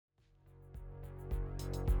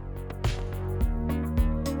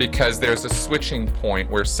because there's a switching point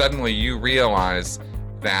where suddenly you realize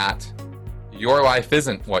that your life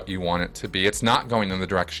isn't what you want it to be. It's not going in the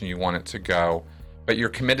direction you want it to go, but you're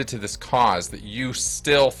committed to this cause that you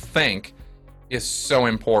still think is so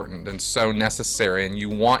important and so necessary, and you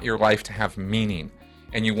want your life to have meaning,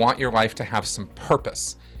 and you want your life to have some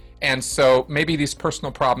purpose. And so maybe these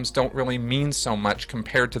personal problems don't really mean so much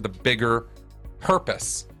compared to the bigger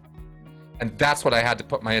purpose. And that's what I had to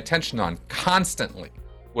put my attention on constantly.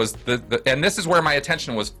 Was and this is where my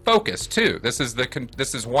attention was focused too. This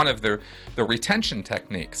is one of the retention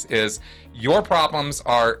techniques. Is your problems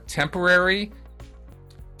are temporary,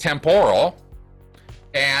 temporal,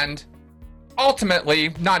 and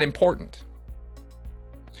ultimately not important.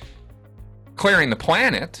 Clearing the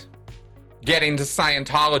planet, getting to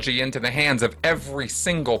Scientology into the hands of every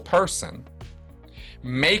single person,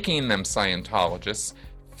 making them Scientologists,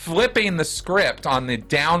 flipping the script on the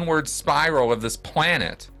downward spiral of this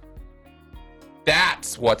planet,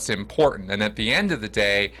 that's what's important. And at the end of the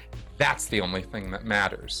day, that's the only thing that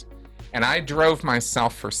matters. And I drove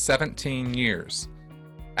myself for 17 years,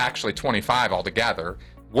 actually 25 altogether,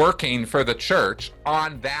 working for the church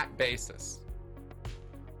on that basis.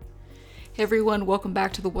 Hey everyone, welcome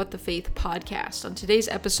back to the What the Faith podcast. On today's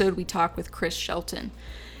episode, we talk with Chris Shelton.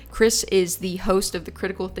 Chris is the host of the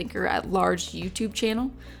Critical Thinker at Large YouTube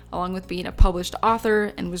channel, along with being a published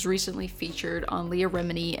author, and was recently featured on Leah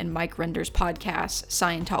Remini and Mike Render's podcast,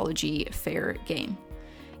 Scientology Fair Game.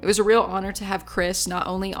 It was a real honor to have Chris not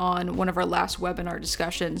only on one of our last webinar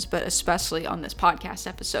discussions, but especially on this podcast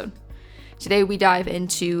episode. Today we dive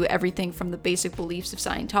into everything from the basic beliefs of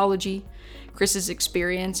Scientology, Chris's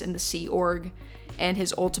experience in the Sea Org, and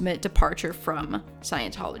his ultimate departure from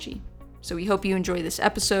Scientology. So we hope you enjoy this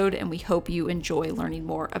episode, and we hope you enjoy learning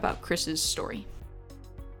more about Chris's story.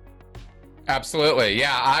 Absolutely.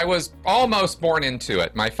 Yeah, I was almost born into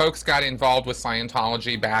it. My folks got involved with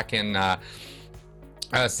Scientology back in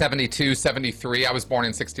 72, 73. I was born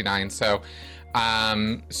in 69, so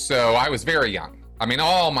I was very young. I mean,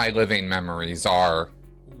 all my living memories are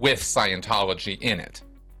with Scientology in it,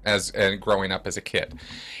 and growing up as a kid.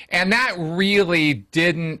 And that really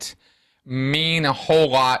didn't mean a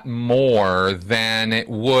whole lot more than it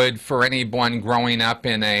would for anyone growing up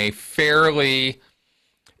in a fairly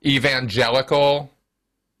evangelical,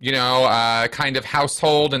 kind of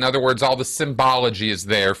household. In other words, all the symbology is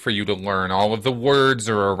there for you to learn. All of the words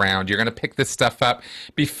are around. You're going to pick this stuff up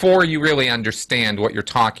before you really understand what you're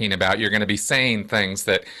talking about. You're going to be saying things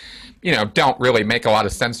that, don't really make a lot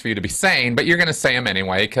of sense for you to be saying, but you're going to say them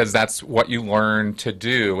anyway because that's what you learn to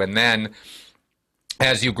do. And then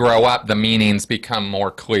as you grow up, the meanings become more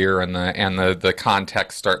clear, and the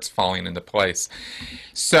context starts falling into place.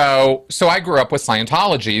 So I grew up with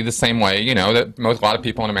Scientology the same way, that a lot of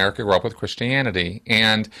people in America grew up with Christianity.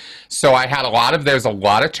 And so I had there's a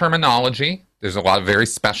lot of terminology. There's a lot of very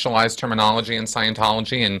specialized terminology in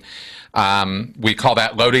Scientology, and we call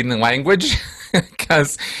that loading the language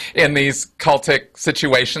because in these cultic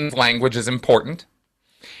situations, language is important.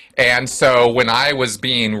 And so when I was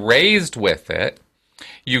being raised with it,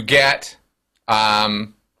 you get, I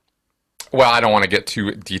don't want to get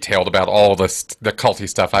too detailed about all the culty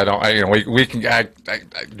stuff.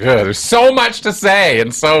 There's so much to say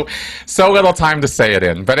and so little time to say it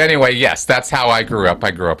in. But anyway, yes, that's how I grew up.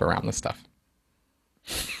 I grew up around this stuff.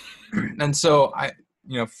 And so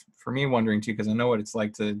for me wondering too, because I know what it's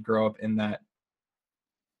like to grow up in that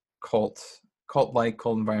cult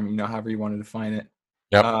environment, however you want to define it.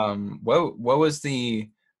 Yep. What was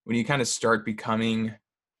when you kind of start becoming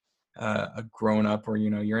a grown up, or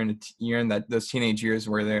you're in those teenage years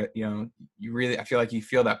where you really, I feel like you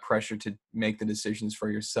feel that pressure to make the decisions for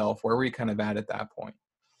yourself. Where were you kind of at that point?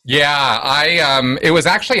 Yeah, it was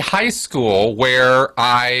actually high school where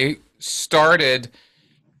I started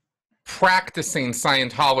practicing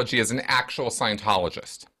Scientology as an actual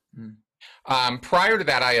Scientologist. Prior to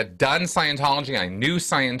that, I had done Scientology. I knew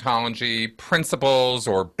Scientology principles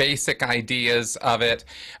or basic ideas of it,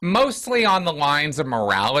 mostly on the lines of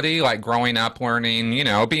morality, like growing up learning,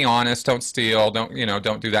 be honest, don't steal,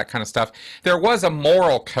 don't do that kind of stuff. There was a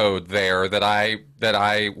moral code there that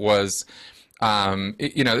I was,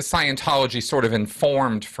 Scientology sort of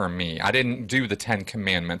informed for me. I didn't do the 10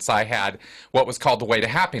 Commandments. I had what was called the Way to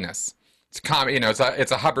Happiness.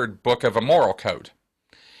 It's a Hubbard book of a moral code.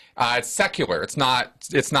 It's secular. It's not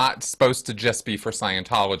supposed to just be for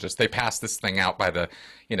Scientologists. They pass this thing out by the,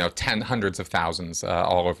 hundreds of thousands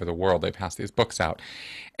all over the world. They pass these books out.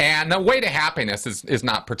 And the Way to Happiness is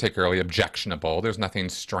not particularly objectionable. There's nothing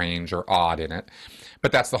strange or odd in it.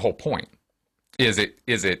 But that's the whole point. is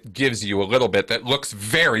it gives you a little bit that looks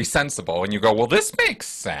very sensible, and you go, well, this makes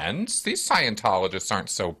sense. These Scientologists aren't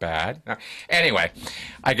so bad. Anyway,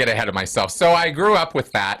 I get ahead of myself. So I grew up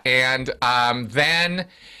with that, and then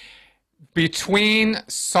between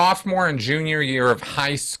sophomore and junior year of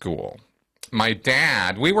high school, my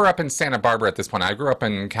dad, we were up in Santa Barbara at this point. I grew up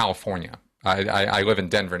in California. I live in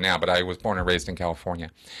Denver now, but I was born and raised in California.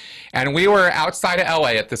 And we were outside of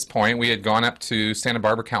LA at this point. We had gone up to Santa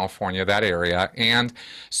Barbara, California, that area. And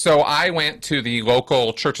so I went to the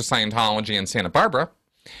local Church of Scientology in Santa Barbara.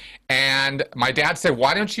 And my dad said,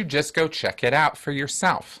 why don't you just go check it out for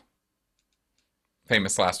yourself?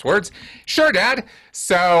 Famous last words. Sure, Dad.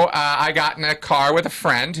 So I got in a car with a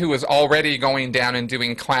friend who was already going down and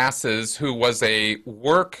doing classes, who was a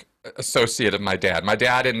work associate of my dad. My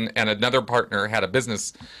dad and another partner had a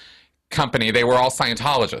business company. They were all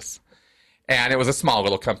Scientologists, and it was a small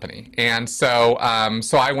little company. And so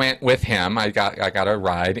so I went with him. I got a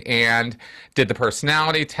ride and did the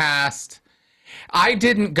personality test. I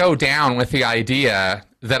didn't go down with the idea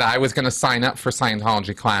that I was going to sign up for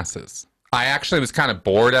Scientology classes. I actually was kind of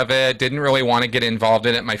bored of it, didn't really want to get involved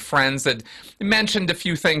in it. My friends had mentioned a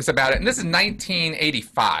few things about it, and this is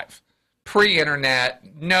 1985. Pre-internet,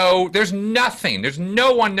 no, there's nothing. There's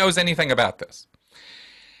no one knows anything about this.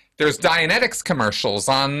 There's Dianetics commercials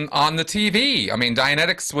on the TV. I mean,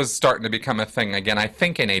 Dianetics was starting to become a thing again. I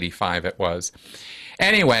think in 85 it was.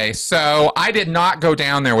 Anyway, so I did not go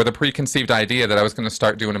down there with a preconceived idea that I was going to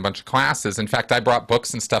start doing a bunch of classes. In fact, I brought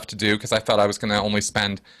books and stuff to do because I thought I was going to only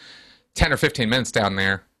spend 10 or 15 minutes down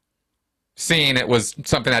there seeing it was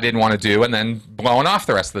something I didn't want to do and then blowing off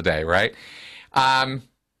the rest of the day, right?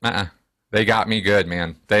 They got me good,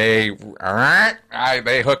 man. They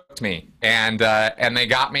hooked me, and they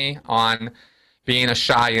got me on being a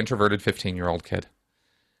shy, introverted 15-year-old kid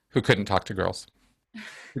who couldn't talk to girls.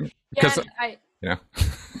 Yeah,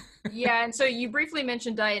 yeah, and so you briefly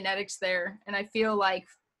mentioned Dianetics there, and I feel like,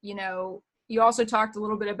 you also talked a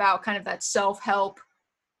little bit about kind of that self-help,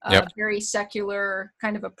 very secular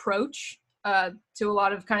kind of approach to a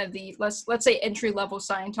lot of kind of the, let's say, entry-level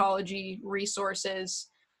Scientology resources.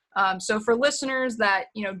 So for listeners that,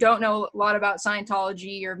 don't know a lot about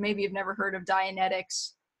Scientology, or maybe have never heard of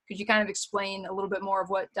Dianetics, could you kind of explain a little bit more of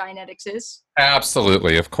what Dianetics is?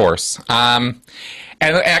 Absolutely, of course. And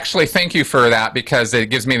actually, thank you for that, because it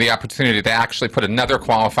gives me the opportunity to actually put another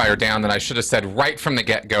qualifier down that I should have said right from the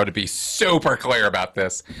get-go to be super clear about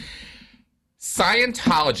this.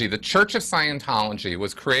 Scientology, the Church of Scientology,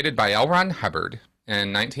 was created by L. Ron Hubbard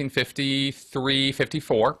in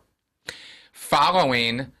 1953-54,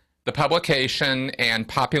 following the publication and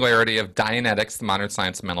popularity of Dianetics, the Modern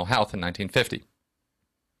Science of Mental Health, in 1950.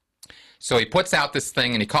 So he puts out this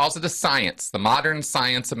thing and he calls it a science, the Modern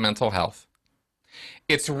Science of Mental Health.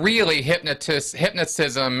 It's really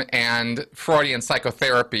hypnotism and Freudian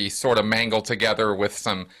psychotherapy sort of mangled together with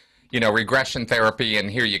some, regression therapy, and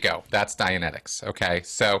here you go. That's Dianetics, okay?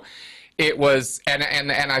 So it was, and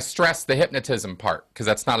I stress the hypnotism part, because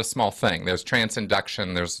that's not a small thing. There's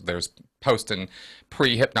transduction, there's post and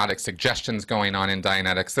pre-hypnotic suggestions going on in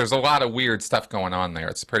Dianetics. There's a lot of weird stuff going on there.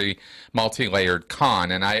 It's a pretty multi-layered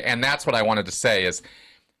con, and that's what I wanted to say is,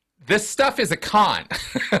 this stuff is a con.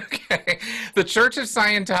 Okay, the Church of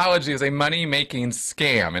Scientology is a money-making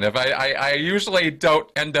scam, and if I usually don't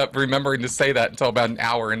end up remembering to say that until about an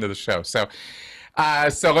hour into the show. So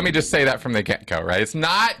let me just say that from the get-go, right? It's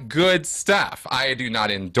not good stuff. I do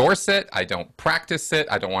not endorse it. I don't practice it.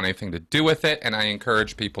 I don't want anything to do with it, and I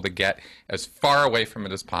encourage people to get as far away from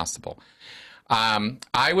it as possible.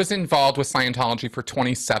 I was involved with Scientology for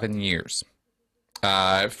 27 years.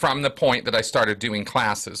 From the point that I started doing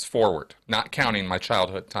classes forward, not counting my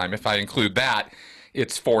childhood time. If I include that,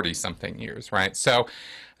 it's 40-something years, right? So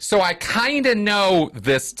I kind of know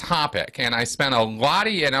this topic, and I spent a lot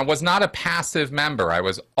of, and I was not a passive member. I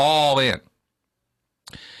was all in.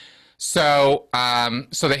 So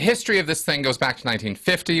the history of this thing goes back to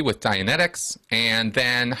 1950 with Dianetics, and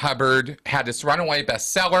then Hubbard had this runaway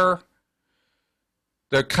bestseller.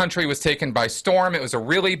 The country was taken by storm. It was a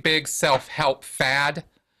really big self-help fad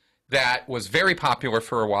that was very popular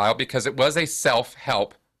for a while because it was a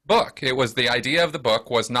self-help book. It was, the idea of the book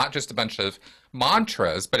was not just a bunch of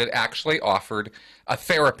mantras, but it actually offered a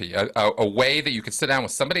therapy, a way that you could sit down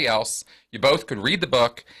with somebody else, you both could read the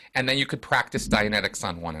book, and then you could practice Dianetics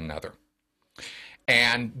on one another.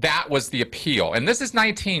 And that was the appeal. And this is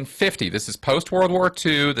 1950. This is post-World War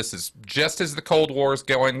II. This is just as the Cold War is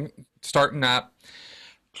starting up.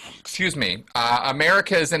 Excuse me.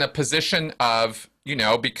 America is in a position of,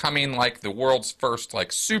 becoming like the world's first like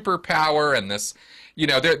superpower, and this,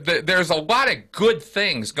 there's a lot of good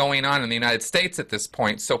things going on in the United States at this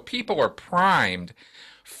point, so people are primed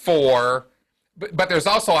for, but there's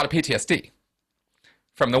also a lot of PTSD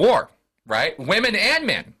from the war, right? Women and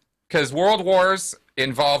men, because world wars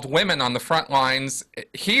involved women on the front lines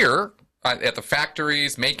here at the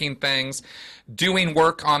factories, making things, doing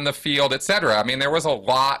work on the field, etc. I mean, there was a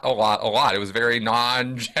lot. It was very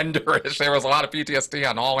non-genderish. There was a lot of PTSD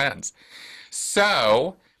on all ends.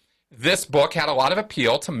 So this book had a lot of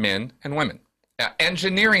appeal to men and women.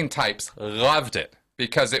 Engineering types loved it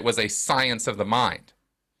because it was a science of the mind.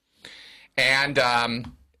 And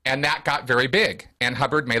that got very big. And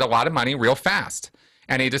Hubbard made a lot of money real fast.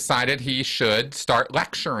 And he decided he should start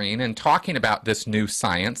lecturing and talking about this new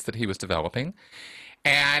science that he was developing.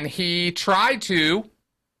 And he tried to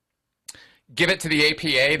give it to the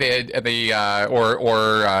APA,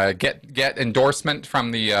 or get endorsement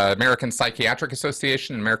from the American Psychiatric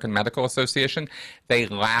Association and American Medical Association. They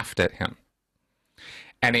laughed at him,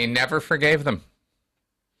 and he never forgave them.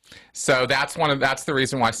 So that's the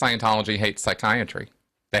reason why Scientology hates psychiatry.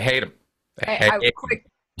 They hate him.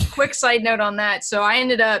 Quick side note on that. So I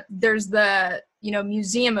ended up, there's the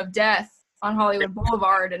Museum of Death on Hollywood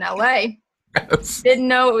Boulevard in LA. Yes. Didn't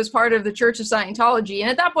know it was part of the Church of Scientology. And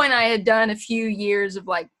at that point I had done a few years of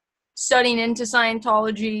like studying into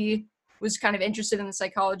Scientology, was kind of interested in the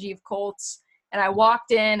psychology of cults. And I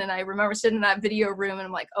walked in and I remember sitting in that video room and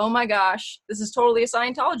I'm like, oh my gosh, this is totally a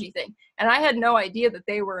Scientology thing. And I had no idea that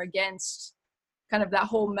they were against kind of that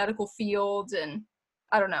whole medical field, and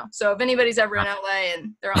I don't know. So if anybody's ever in LA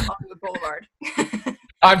and they're on Hollywood Boulevard.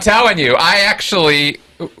 I'm telling you, I actually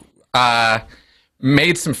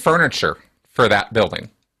made some furniture for that building,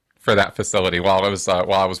 for that facility while I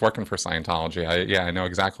was working for Scientology. I know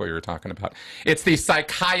exactly what you were talking about. It's the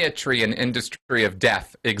Psychiatry and Industry of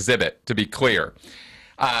Death exhibit, to be clear,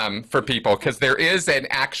 for people, because there is an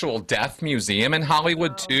actual death museum in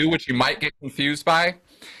Hollywood too, which you might get confused by.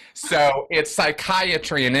 So it's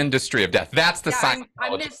Psychiatry and Industry of Death. That's the Scientology.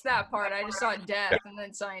 I missed that part. I just saw death and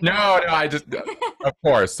then Scientology. No,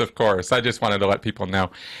 of course. I just wanted to let people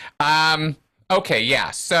know. Okay,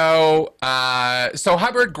 yeah. So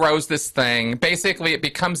Hubbard grows this thing. Basically, it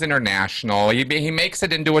becomes international. He makes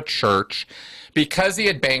it into a church because he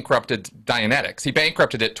had bankrupted Dianetics. He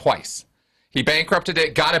bankrupted it twice. He bankrupted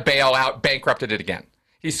it, got a bailout, bankrupted it again.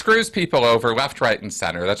 He screws people over left, right, and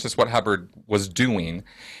center. That's just what Hubbard was doing.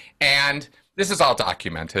 And this is all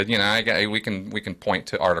documented. We can point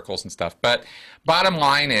to articles and stuff. But bottom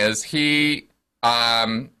line is he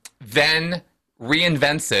then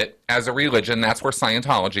reinvents it as a religion. That's where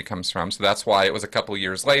Scientology comes from. So that's why it was a couple of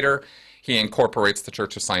years later. He incorporates the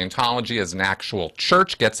Church of Scientology as an actual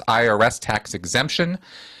church, gets IRS tax exemption.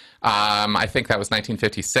 I think that was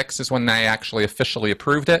 1956 is when they actually officially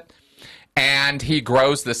approved it. And he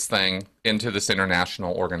grows this thing into this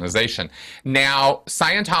international organization. Now,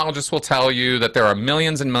 Scientologists will tell you that there are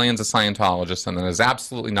millions and millions of Scientologists, and that is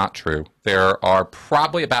absolutely not true. There are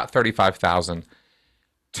probably about 35,000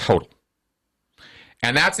 total.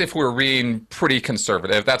 And that's if we're being pretty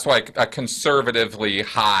conservative. That's like a conservatively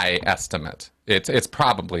high estimate. It's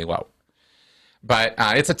probably low. But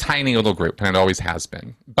it's a tiny little group, and it always has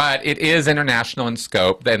been. But it is international in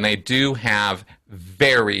scope, and they do have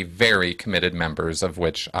very, very committed members, of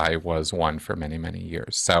which I was one for many, many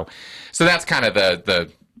years. So that's kind of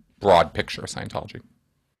the broad picture of Scientology.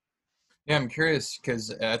 Yeah, I'm curious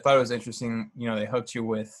because I thought it was interesting. They hooked you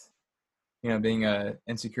with, being a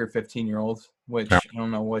insecure 15-year-old, which I don't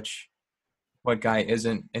know what guy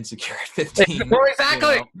isn't insecure at 15. Well,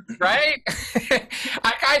 exactly, right?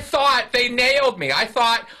 I thought they nailed me. I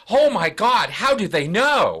thought, oh my God, how did they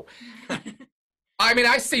know? I mean,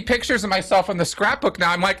 I see pictures of myself in the scrapbook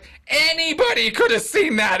now. I'm like, anybody could have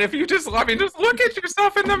seen that if you just look at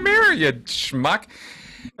yourself in the mirror, you schmuck.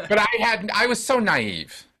 But I was so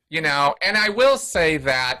naive, and I will say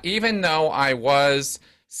that even though I was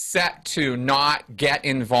set to not get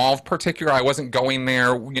involved particularly, I wasn't going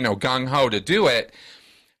there, gung-ho to do it,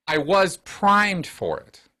 I was primed for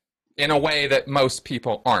it in a way that most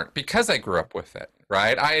people aren't because I grew up with it,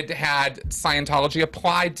 right? I had had Scientology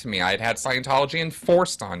applied to me. I had had Scientology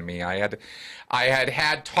enforced on me. I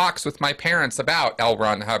had talks with my parents about L.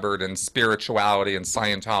 Ron Hubbard and spirituality and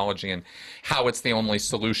Scientology and how it's the only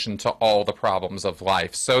solution to all the problems of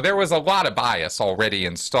life. So there was a lot of bias already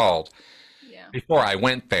installed before I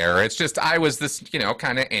went there. It's just I was this,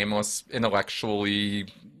 kind of aimless, intellectually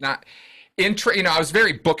not I was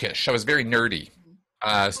very bookish. I was very nerdy.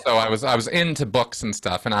 So I was into books and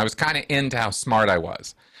stuff, and I was kind of into how smart I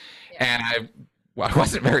was. Yeah. And I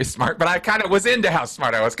wasn't very smart, but I kind of was into how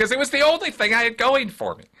smart I was because it was the only thing I had going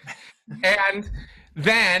for me. And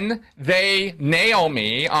Then they nail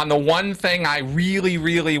me on the one thing I really,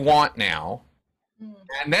 really want now.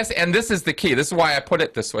 And this is the key. This is why I put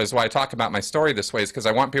it this way. This is why I talk about my story this way, is because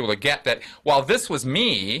I want people to get that while this was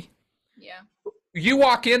me, Yeah. you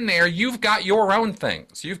walk in there, you've got your own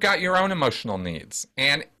things. You've got your own emotional needs.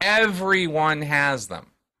 And everyone has them.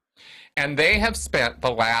 And they have spent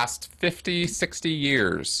the last 50, 60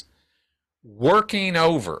 years working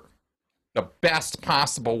over the best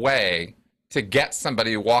possible way to get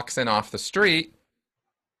somebody who walks in off the street.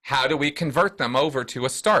 How do we convert them over to a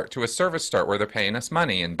service start where they're paying us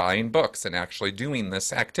money and buying books and actually doing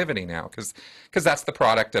this activity now? Because that's the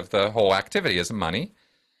product of the whole activity is money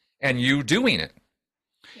and you doing it.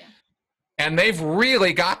 Yeah. And they've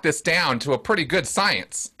really got this down to a pretty good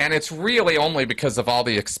science. And it's really only because of all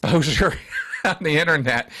the exposure on the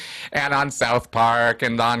internet and on South Park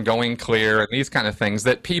and on Going Clear and these kind of things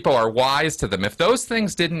that people are wise to them. If those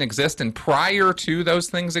things didn't exist, and prior to those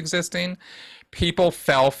things existing, people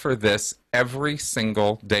fell for this every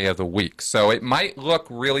single day of the week. So it might look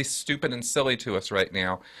really stupid and silly to us right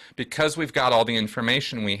now because we've got all the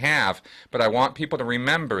information we have, but I want people to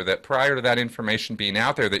remember that prior to that information being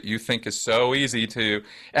out there that you think is so easy to,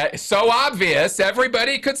 so obvious,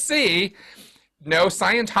 everybody could see, no,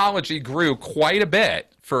 Scientology grew quite a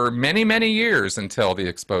bit for many, many years until the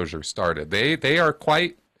exposure started. They are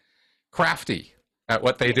quite crafty at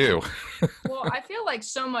what they do. Well, I feel like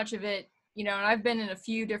so much of it, and I've been in a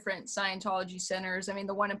few different Scientology centers. I mean,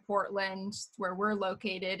 the one in Portland where we're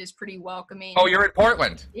located is pretty welcoming. Oh, you're in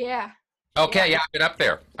Portland? Yeah. Okay, yeah, I've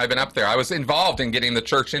been up there. I was involved in getting the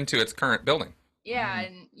church into its current building. Yeah,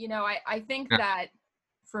 and, I think that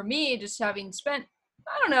for me, just having spent,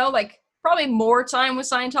 I don't know, like probably more time with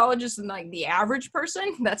Scientologists than like the average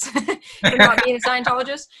person that's not being a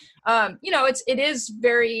Scientologist, it is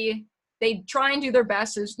very... They try and do their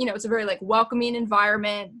best. It's a very like welcoming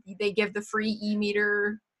environment. They give the free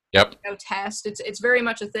e-meter test. It's very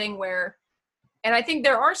much a thing where, and I think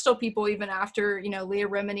there are still people even after, Leah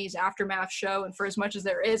Remini's Aftermath show. And for as much as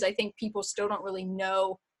there is, I think people still don't really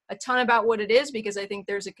know a ton about what it is because I think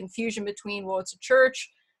there's a confusion between, well, it's a church,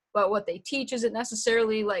 but what they teach isn't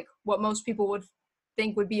necessarily like what most people would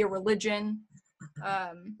think would be a religion.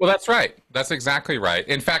 Well, that's right. That's exactly right.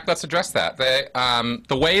 In fact, let's address that.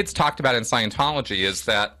 The way it's talked about in Scientology is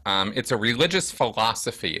that it's a religious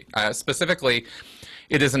philosophy. Specifically,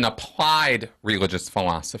 it is an applied religious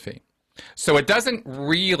philosophy. So it doesn't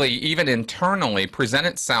really, even internally, present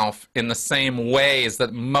itself in the same ways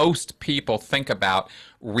that most people think about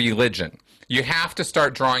religion. You have to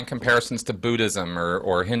start drawing comparisons to Buddhism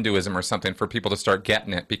or Hinduism or something for people to start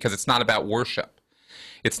getting it because it's not about worship.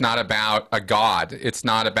 It's not about a god. It's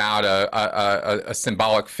not about a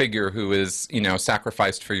symbolic figure who is,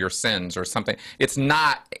 sacrificed for your sins or something. It's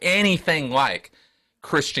not anything like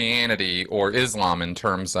Christianity or Islam in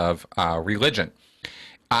terms of religion.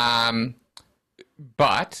 But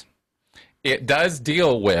it does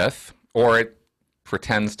deal with, or it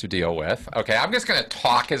pretends to deal with. Okay, I'm just going to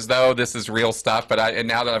talk as though this is real stuff, but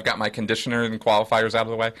now that I've got my conditioner and qualifiers out of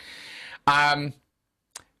the way.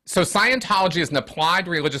 So Scientology is an applied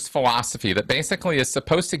religious philosophy that basically is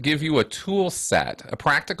supposed to give you a tool set, a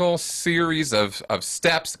practical series of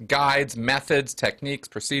steps, guides, methods, techniques,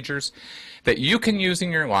 procedures that you can use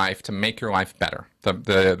in your life to make your life better.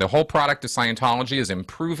 The whole product of Scientology is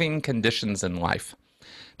improving conditions in life.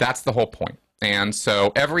 That's the whole point. And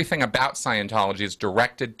so everything about Scientology is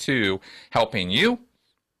directed to helping you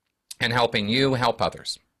and helping you help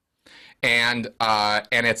others. And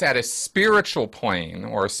it's at a spiritual plane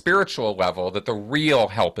or a spiritual level that the real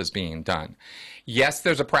help is being done. Yes,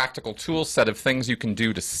 there's a practical tool set of things you can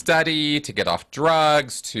do to study, to get off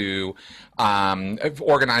drugs, to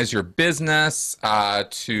organize your business,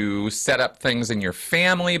 to set up things in your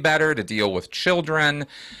family better, to deal with children,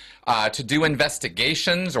 to do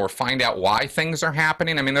investigations or find out why things are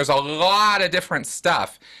happening. I mean, there's a lot of different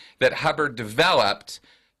stuff that Hubbard developed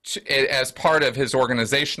as part of his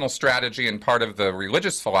organizational strategy and part of the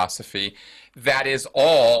religious philosophy that is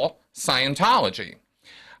all Scientology.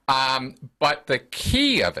 But the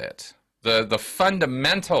key of it, the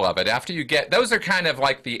fundamental of it, after you get, those are kind of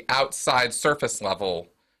like the outside surface level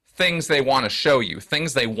things they want to show you,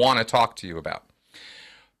 things they want to talk to you about.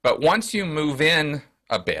 But once you move in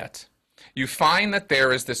a bit, you find that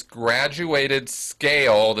there is this graduated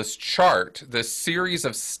scale, this chart, this series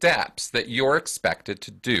of steps that you're expected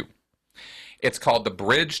to do. It's called the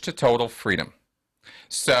Bridge to Total Freedom.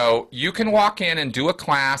 So you can walk in and do a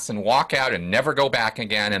class and walk out and never go back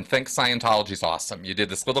again and think Scientology's awesome. You did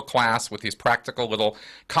this little class with these practical little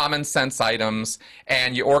common sense items,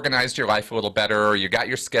 and you organized your life a little better, or you got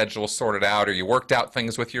your schedule sorted out, or you worked out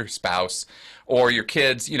things with your spouse or your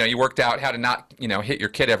kids. You worked out how to not, hit your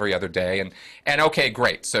kid every other day. And okay,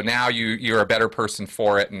 great. So now you're a better person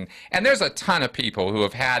for it. And there's a ton of people who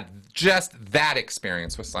have had just that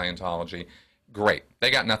experience with Scientology. Great. They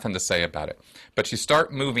got nothing to say about it. But you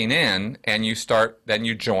start moving in and then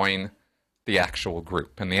you join the actual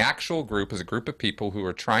group. And the actual group is a group of people who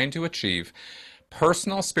are trying to achieve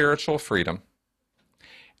personal spiritual freedom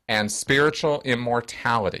and spiritual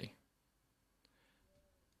immortality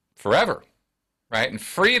forever, right? And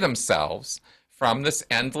free themselves from this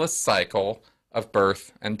endless cycle of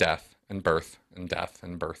birth and death and birth and death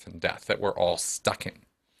and birth and death that we're all stuck in.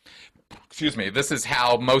 Excuse me, this is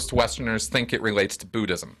how most Westerners think it relates to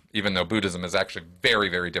Buddhism, even though Buddhism is actually very,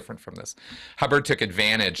 very different from this. Hubbard took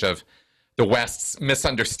advantage of the West's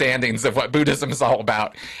misunderstandings of what Buddhism is all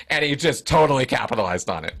about, and he just totally capitalized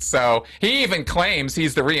on it. So he even claims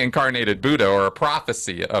he's the reincarnated Buddha or a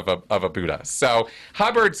prophecy of a Buddha. So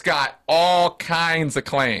Hubbard's got all kinds of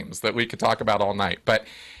claims that we could talk about all night. But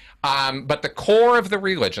the core of the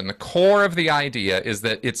religion, the core of the idea is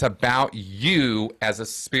that it's about you as a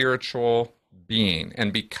spiritual being.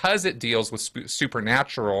 And because it deals with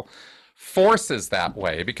supernatural forces that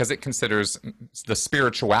way, because it considers the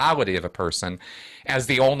spirituality of a person as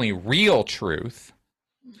the only real truth,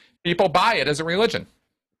 people buy it as a religion.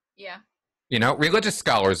 Yeah. Religious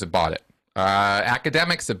scholars have bought it.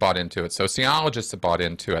 Academics have bought into it. Sociologists have bought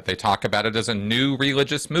into it. They talk about it as a new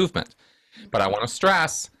religious movement. But I want to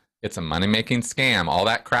stress, it's a money-making scam. All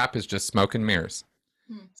that crap is just smoke and mirrors.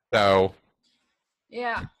 So,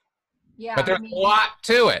 yeah. But there's a lot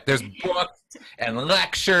to it. There's books and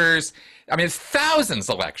lectures. It's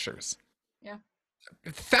thousands of lectures. Yeah.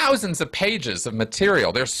 Thousands of pages of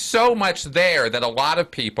material. There's so much there that a lot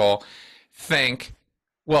of people think,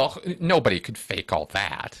 well, nobody could fake all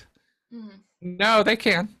that. No, they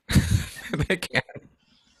can. They can.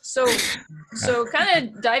 So kind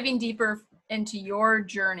of diving deeper into your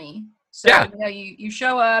journey. So you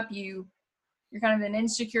show up, you're kind of an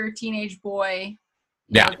insecure teenage boy.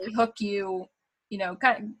 They hook you,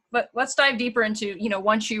 but let's dive deeper into,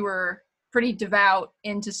 once you were pretty devout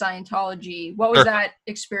into Scientology, what was that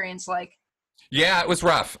experience like? Yeah, it was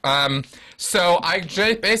rough. So I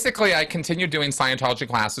continued doing Scientology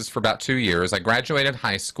classes for about 2 years. I graduated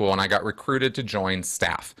high school and I got recruited to join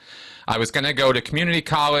staff. I was going to go to community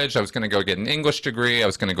college. I was going to go get an English degree. I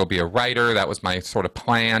was going to go be a writer. That was my sort of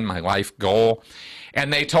plan, my life goal.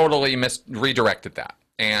 And they totally redirected that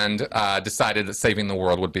and decided that saving the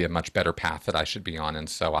world would be a much better path that I should be on. And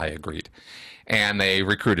so I agreed. And they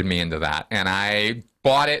recruited me into that. And I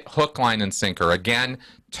bought it hook, line, and sinker. Again,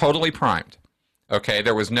 totally primed. Okay,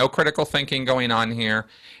 there was no critical thinking going on here.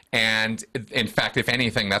 And in fact, if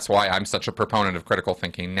anything, that's why I'm such a proponent of critical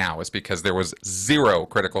thinking now, is because there was zero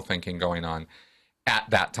critical thinking going on at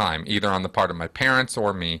that time, either on the part of my parents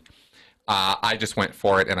or me. I just went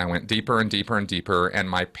for it, and I went deeper and deeper and deeper. And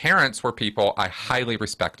my parents were people I highly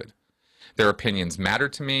respected. Their opinions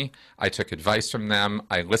mattered to me. I took advice from them.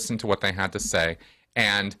 I listened to what they had to say.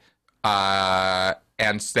 And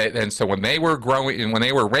so when they were growing and when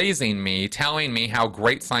they were raising me, telling me how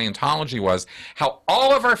great Scientology was, how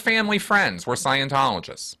all of our family friends were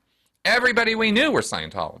Scientologists, everybody we knew were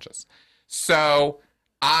Scientologists. So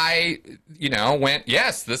I, went,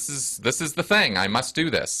 yes, this is the thing. I must do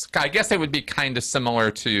this. I guess it would be kind of similar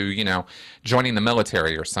to, joining the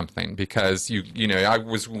military or something, because I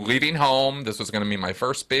was leaving home. This was going to be my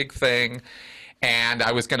first big thing. And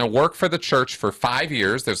I was going to work for the church for 5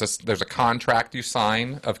 years. There's a contract you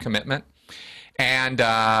sign of commitment. And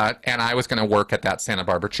I was going to work at that Santa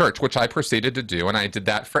Barbara church, which I proceeded to do. And I did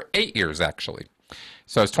that for 8 years, actually.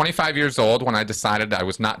 So I was 25 years old when I decided I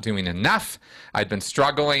was not doing enough. I'd been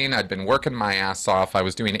struggling. I'd been working my ass off. I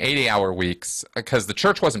was doing 80-hour weeks because the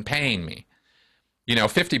church wasn't paying me.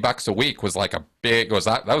 $50 a week was like that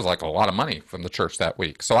was like a lot of money from the church that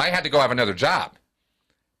week. So I had to go have another job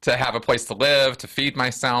to have a place to live, to feed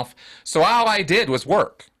myself. So all I did was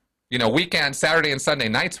work. Weekends, Saturday and Sunday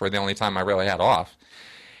nights were the only time I really had off.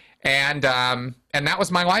 And that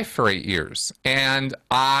was my life for 8 years. And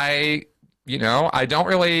I don't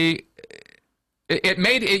really,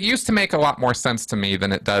 it used to make a lot more sense to me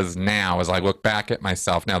than it does now as I look back at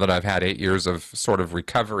myself now that I've had 8 years of sort of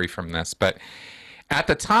recovery from this. But at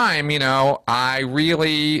the time, I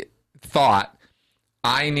really thought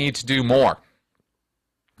I need to do more.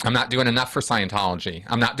 I'm not doing enough for Scientology.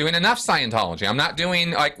 I'm not doing enough Scientology. I'm not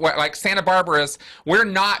doing like Santa Barbara's. We're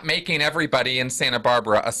not making everybody in Santa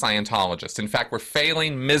Barbara a Scientologist. In fact, we're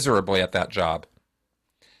failing miserably at that job.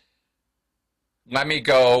 Let me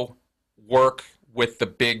go work with the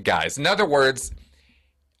big guys. In other words,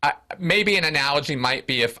 maybe an analogy might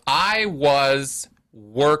be if I was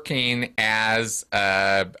working as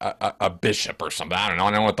a bishop or something. I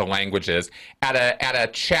don't know what the language is at a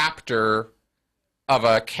chapter of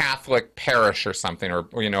a Catholic parish or something,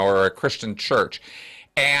 or a Christian church,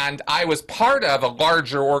 and I was part of a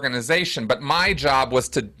larger organization. But my job was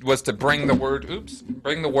to bring the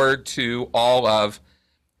word to all of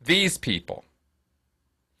these people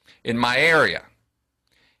in my area,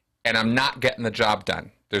 and I'm not getting the job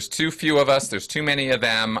done. There's too few of us. There's too many of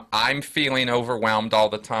them. I'm feeling overwhelmed all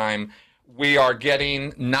the time. We are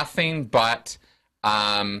getting nothing but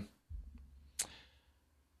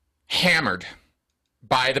hammered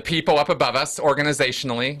by the people up above us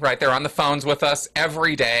organizationally, right? They're on the phones with us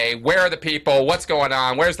every day. Where are the people? What's going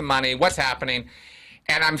on? Where's the money? What's happening?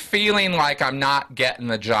 And I'm feeling like I'm not getting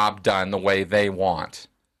the job done the way they want.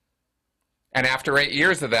 And after 8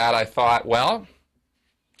 years of that, I thought, well,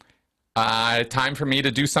 time for me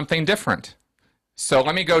to do something different. So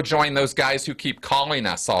let me go join those guys who keep calling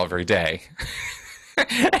us all every day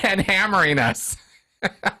and hammering us.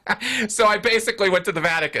 So I basically went to the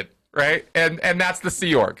Vatican, right? And that's the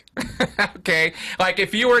Sea Org. Okay? Like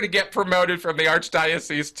if you were to get promoted from the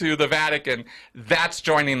Archdiocese to the Vatican, that's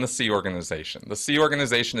joining the Sea Organization. The Sea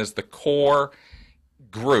Organization is the core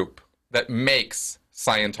group that makes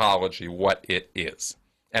Scientology what it is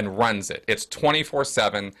and runs it. It's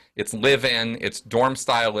 24/7, it's live-in, it's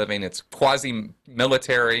dorm-style living, it's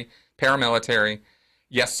quasi-military, paramilitary,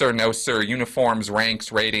 yes sir, no sir, uniforms,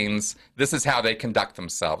 ranks, ratings. This is how they conduct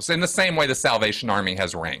themselves. In the same way the Salvation Army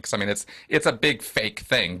has ranks. I mean, it's a big fake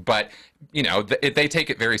thing, but they take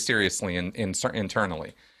it very seriously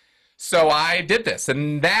internally. So I did this,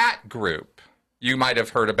 and that group, you might have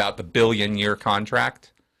heard about the billion-year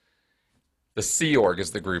contract. The Sea Org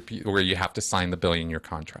is the group where you have to sign the billion-year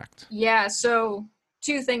contract. Yeah, so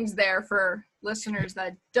two things there for listeners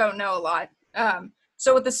that don't know a lot.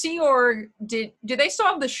 So with the Sea Org, do they still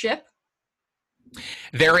have the ship?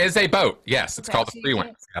 There is a boat, yes. It's called so the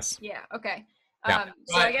Freewind, yes. Yeah, okay. Yeah.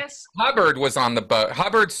 So I guess... Hubbard was on the boat.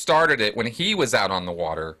 Hubbard started it when he was out on the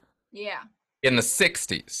water. Yeah. In the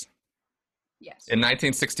 60s. Yes. In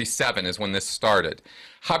 1967 is when this started.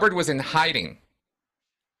 Hubbard was in hiding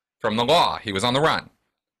from the law. He was on the run,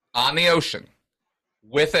 on the ocean,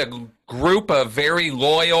 with a group of very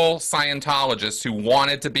loyal Scientologists who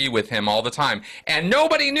wanted to be with him all the time. And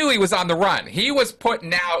nobody knew he was on the run. He was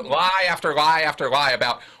putting out lie after lie after lie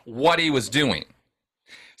about what he was doing.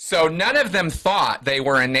 So none of them thought they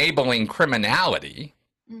were enabling criminality.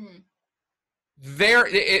 One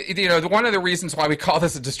of the reasons why we call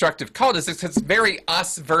this a destructive cult is it's very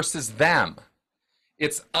us versus them.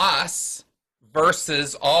 It's us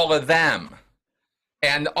versus all of them.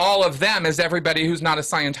 And all of them is everybody who's not a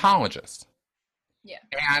Scientologist. Yeah.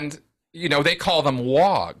 And, they call them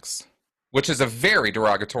wogs, which is a very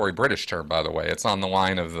derogatory British term, by the way. It's on the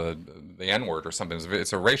line of the N-word or something.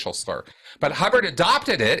 It's a racial slur. But Hubbard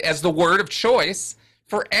adopted it as the word of choice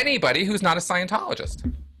for anybody who's not a Scientologist.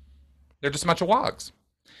 They're just a bunch of wogs.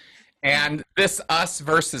 And this us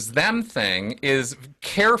versus them thing is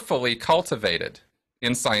carefully cultivated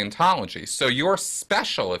in Scientology. So you're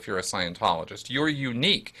special if you're a Scientologist. You're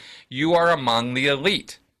unique. You are among the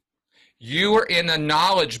elite. You are in a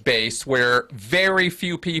knowledge base where very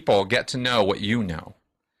few people get to know what you know.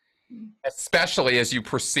 Especially as you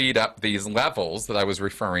proceed up these levels that I was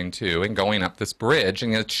referring to and going up this bridge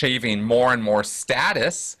and achieving more and more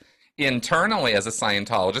status internally as a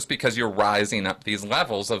Scientologist because you're rising up these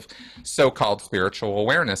levels of so-called spiritual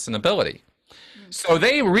awareness and ability. So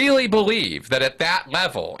they really believe that at that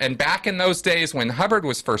level, and back in those days when Hubbard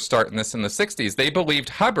was first starting this in the 60s, they believed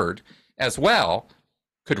Hubbard as well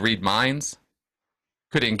could read minds,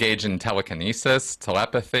 could engage in telekinesis,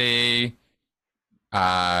 telepathy,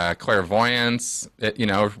 clairvoyance,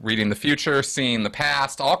 reading the future, seeing the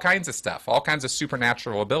past, all kinds of stuff. All kinds of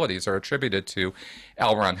supernatural abilities are attributed to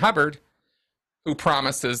L. Ron Hubbard, who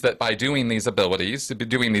promises that by doing these abilities,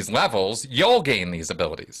 doing these levels, you'll gain these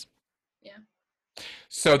abilities.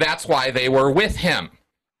 So that's why they were with him,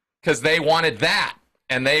 because they wanted that,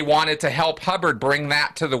 and they wanted to help Hubbard bring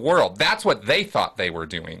that to the world. That's what they thought they were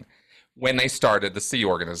doing when they started the Sea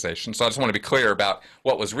Organization. So I just want to be clear about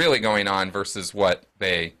what was really going on versus what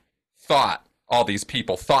they thought, all these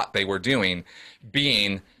people thought they were doing,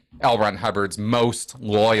 being L. Ron Hubbard's most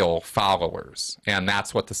loyal followers, and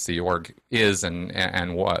that's what the Sea Org is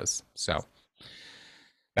and was. So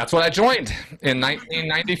that's what I joined in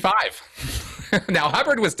 1995. Now,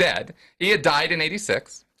 Hubbard was dead. He had died in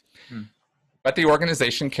 86, but the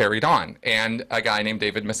organization carried on, and a guy named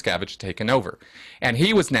David Miscavige had taken over. And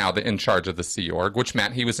he was now in charge of the Sea Org, which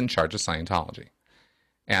meant he was in charge of Scientology.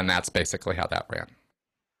 And that's basically how that ran.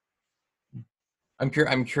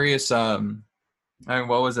 I'm curious. I mean,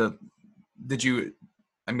 what was it?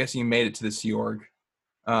 I'm guessing you made it to the Sea Org.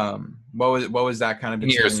 What was that kind of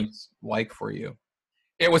experience like for you?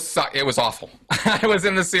 It was awful. I was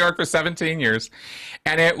in the Sea Org for 17 years,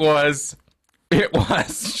 and it was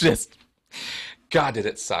just, God, did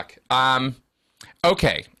it suck.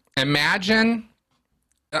 Okay, imagine.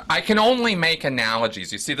 I can only make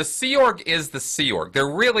analogies. You see, the Sea Org is the Sea Org. There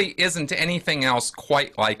really isn't anything else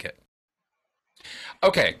quite like it.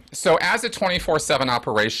 Okay, so as a 24/7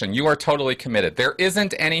 operation, you are totally committed. There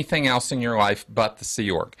isn't anything else in your life but the Sea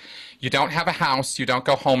Org. You don't have a house. You don't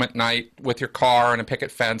go home at night with your car and a picket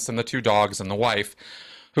fence and the 2 dogs and the wife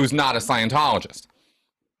who's not a Scientologist.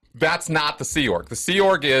 That's not the Sea Org. The Sea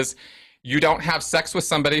Org is you don't have sex with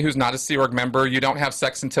somebody who's not a Sea Org member. You don't have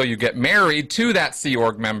sex until you get married to that Sea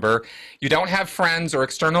Org member. You don't have friends or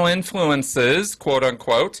external influences, quote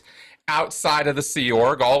unquote, outside of the Sea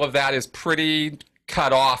Org. All of that is pretty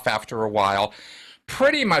cut off after a while,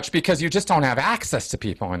 pretty much because you just don't have access to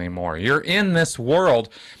people anymore. You're in this world,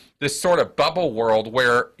 this sort of bubble world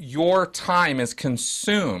where your time is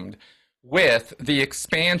consumed with the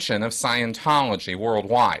expansion of Scientology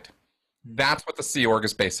worldwide. That's what the Sea Org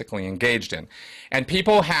is basically engaged in. And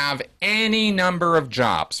people have any number of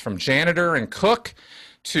jobs, from janitor and cook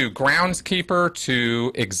to groundskeeper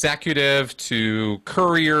to executive to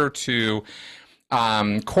courier to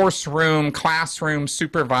course room, classroom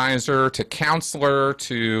supervisor to counselor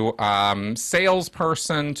to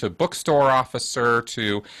salesperson to bookstore officer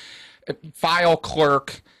to file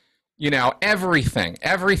clerk.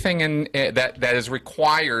 Everything in that is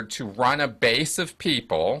required to run a base of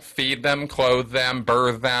people, feed them, clothe them,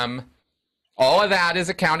 birth them. All of that is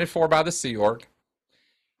accounted for by the Sea Org.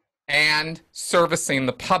 And servicing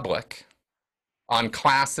the public on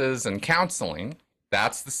classes and counseling.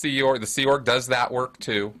 That's the Sea Org. The Sea Org does that work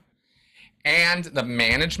too. And the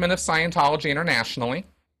management of Scientology internationally.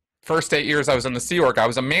 First 8 years I was in the Sea Org, I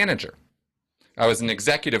was a manager. I was an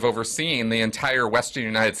executive overseeing the entire Western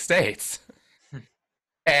United States.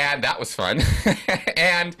 And that was fun.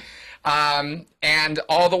 and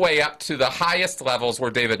all the way up to the highest levels where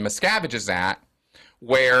David Miscavige is at,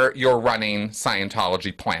 where you're running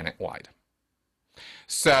Scientology planet-wide.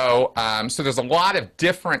 So there's a lot of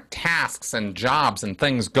different tasks and jobs and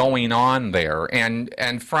things going on there,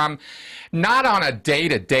 and from not on a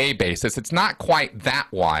day-to-day basis, it's not quite that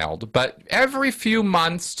wild, but every few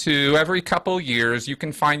months to every couple years, you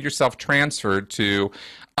can find yourself transferred to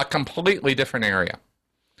a completely different area.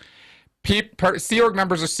 Sea Org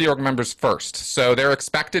members are Sea Org members first, so they're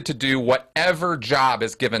expected to do whatever job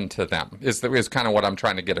is given to them, is kind of what I'm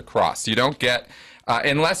trying to get across. You don't get,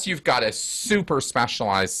 unless you've got a super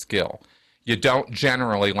specialized skill, you don't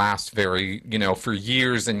generally last for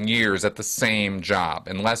years and years at the same job,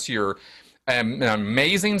 unless you're an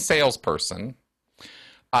amazing salesperson,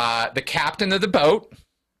 the captain of the boat,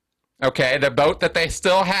 okay, the boat that they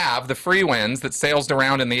still have, the Free Winds that sails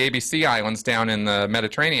around in the ABC Islands down in the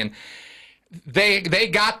Mediterranean. They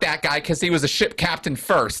got that guy because he was a ship captain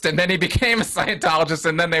first, and then he became a Scientologist,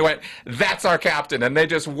 and then they went, that's our captain, and they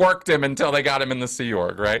just worked him until they got him in the Sea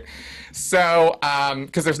Org, right? So,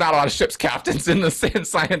 because there's not a lot of ships captains in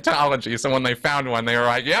Scientology, so when they found one, they were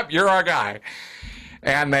like, yep, you're our guy.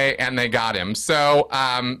 And they got him. So,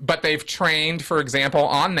 but they've trained, for example,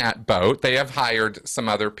 on that boat. They have hired some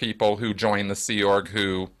other people who joined the Sea Org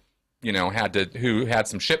who had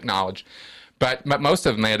some ship knowledge. But most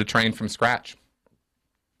of them they had to train from scratch.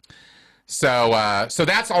 So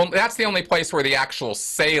that's the only place where the actual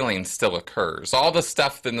sailing still occurs. All the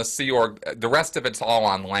stuff in the Sea Org, the rest of it's all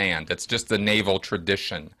on land. It's just the naval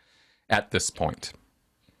tradition at this point.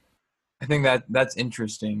 I think that's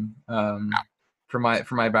interesting. For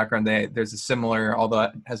my background, there's a similar, although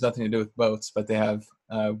it has nothing to do with boats, but they have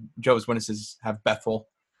Jehovah's Witnesses have Bethel,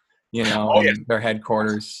 their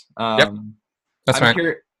headquarters. Yep. That's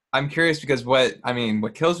right. I'm curious because what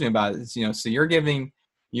kills me about it is, so you're giving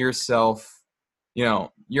yourself,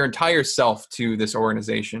 your entire self to this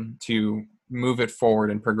organization to move it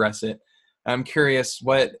forward and progress it. I'm curious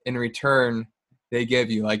what in return they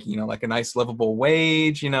give you, like a nice livable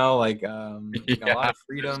wage, a lot of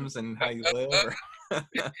freedoms and how you live.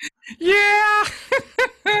 Yeah.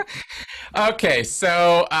 Okay,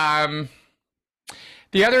 so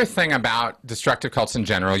the other thing about destructive cults in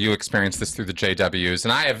general, you experience this through the JWs,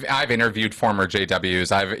 and I've interviewed former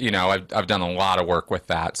JWs. I've done a lot of work with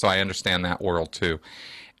that, so I understand that world too.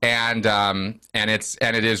 And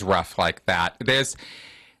it is rough like that.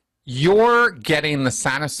 You're getting the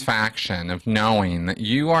satisfaction of knowing that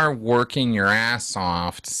you are working your ass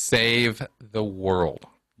off to save the world.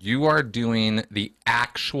 You are doing the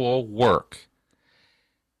actual work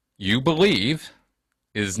you believe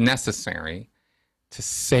is necessary to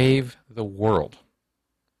save the world.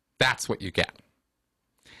 That's what you get.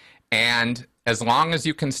 And as long as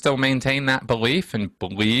you can still maintain that belief and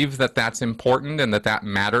believe that that's important and that that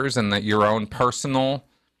matters and that your own personal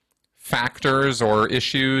factors or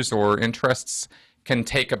issues or interests can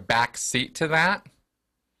take a back seat to that,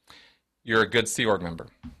 you're a good Sea Org member.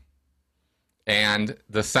 And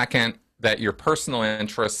the second that your personal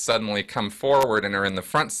interests suddenly come forward and are in the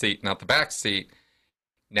front seat, not the back seat,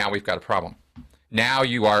 now we've got a problem. Now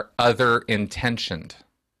you are other intentioned.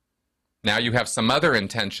 Now you have some other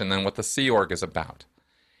intention than what the Sea Org is about.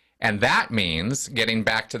 And that means, getting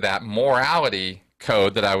back to that morality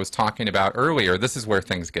code that I was talking about earlier, this is where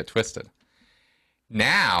things get twisted.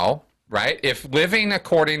 Now, right, if living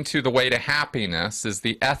according to the way to happiness is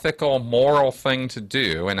the ethical, moral thing to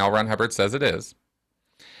do, and L. Ron Hubbard says it is,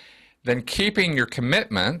 then keeping your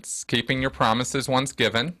commitments, keeping your promises once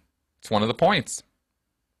given, it's one of the points.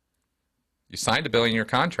 You signed a billion-year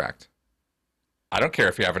contract. I don't care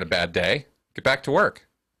if you're having a bad day. Get back to work,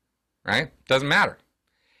 right? Doesn't matter.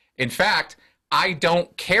 In fact, I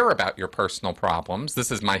don't care about your personal problems.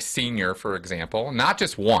 This is my senior, for example. Not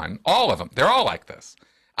just one, all of them. They're all like this.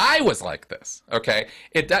 I was like this, okay?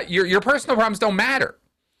 Your personal problems don't matter.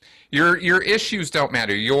 Your issues don't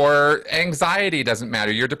matter. Your anxiety doesn't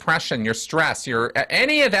matter. Your depression, your stress,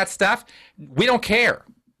 any of that stuff, we don't care.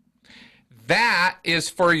 That is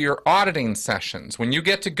for your auditing sessions. When you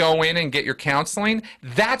get to go in and get your counseling,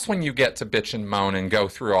 that's when you get to bitch and moan and go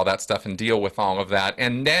through all that stuff and deal with all of that.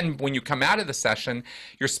 And then when you come out of the session,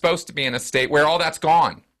 you're supposed to be in a state where all that's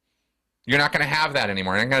gone. You're not going to have that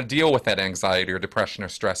anymore. You're not going to deal with that anxiety or depression or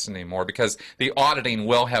stress anymore because the auditing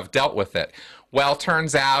will have dealt with it. Well,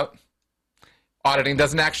 turns out auditing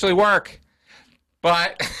doesn't actually work.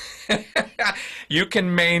 But you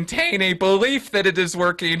can maintain a belief that it is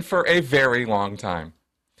working for a very long time.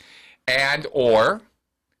 Or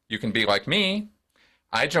you can be like me.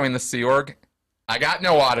 I joined the Sea Org. I got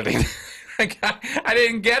no auditing. I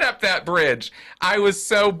didn't get up that bridge. I was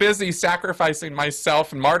so busy sacrificing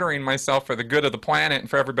myself and martyring myself for the good of the planet and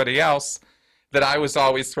for everybody else that I was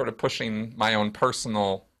always sort of pushing my own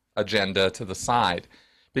personal agenda to the side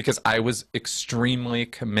because I was extremely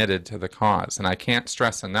committed to the cause. And I can't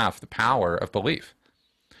stress enough the power of belief.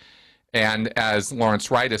 And as Lawrence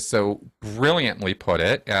Wright has so brilliantly put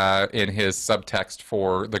it in his subtext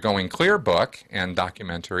for the Going Clear book and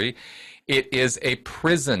documentary, it is a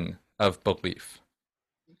prison of belief.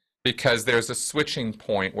 Because there's a switching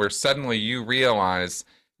point where suddenly you realize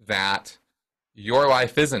that your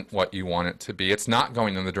life isn't what you want it to be. It's not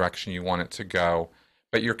going in the direction you want it to go.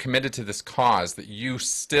 But you're committed to this cause that you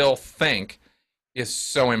still think is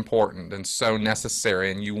so important and so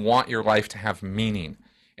necessary. And you want your life to have meaning.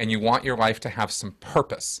 And you want your life to have some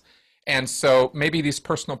purpose. And so maybe these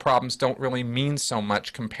personal problems don't really mean so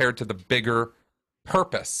much compared to the bigger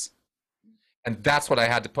purpose. And that's what I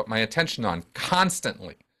had to put my attention on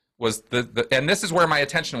constantly. And this is where my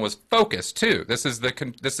attention was focused too. This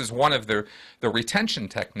is one of the retention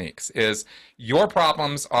techniques. Is your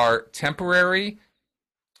problems are temporary,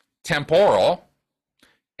 temporal,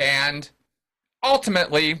 and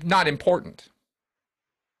ultimately not important.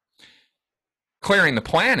 Clearing the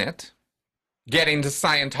planet, getting to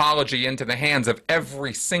Scientology into the hands of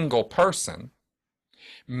every single person,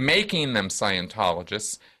 making them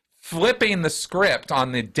Scientologists, flipping the script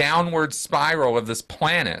on the downward spiral of this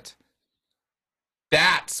planet,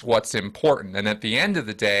 that's what's important. And at the end of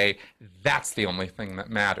the day, that's the only thing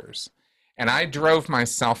that matters. And I drove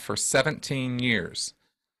myself for 17 years,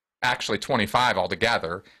 actually 25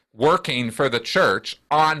 altogether, working for the church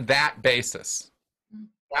on that basis.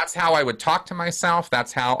 That's how I would talk to myself.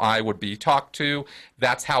 That's how I would be talked to.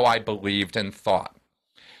 That's how I believed and thought.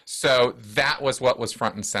 So that was what was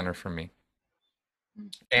front and center for me.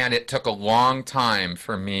 And it took a long time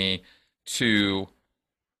for me to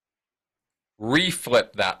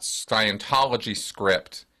reflip that Scientology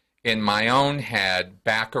script in my own head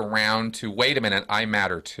back around to, wait a minute, I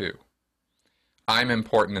matter too. I'm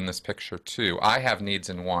important in this picture too. I have needs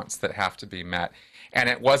and wants that have to be met. And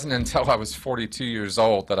it wasn't until I was 42 years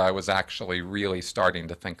old that I was actually really starting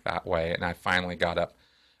to think that way. And I finally got up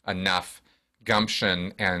enough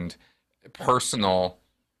gumption and personal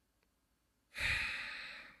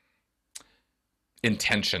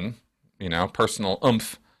intention, personal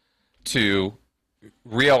oomph to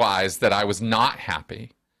realize that I was not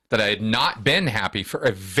happy, that I had not been happy for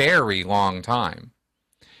a very long time.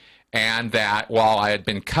 And that while I had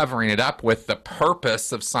been covering it up with the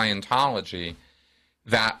purpose of Scientology,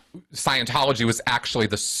 that Scientology was actually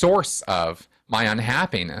the source of my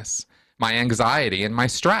unhappiness, my anxiety, and my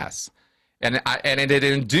stress. And it had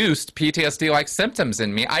induced PTSD-like symptoms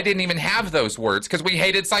in me. I didn't even have those words because we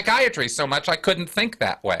hated psychiatry so much I couldn't think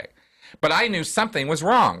that way. But I knew something was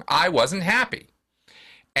wrong. I wasn't happy.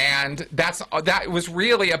 And that was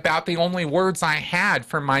really about the only words I had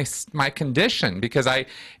for my condition, because the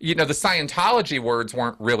Scientology words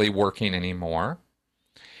weren't really working anymore.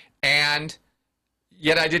 And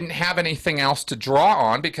yet I didn't have anything else to draw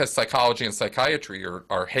on, because psychology and psychiatry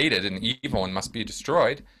are hated and evil and must be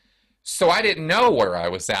destroyed. So I didn't know where I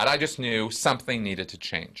was at. I just knew something needed to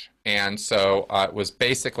change. And so it was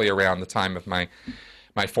basically around the time of my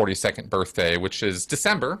 42nd birthday, which is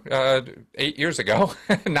December, 8 years ago,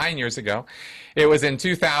 9 years ago. It was in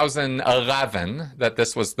 2011 that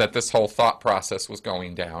this whole thought process was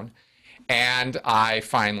going down. And I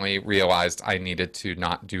finally realized I needed to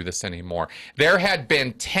not do this anymore. There had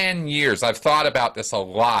been 10 years. I've thought about this a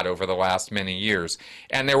lot over the last many years.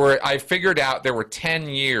 And I figured out there were 10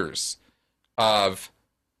 years of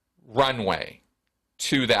runway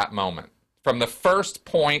to that moment. From the first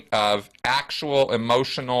point of actual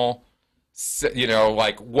emotional,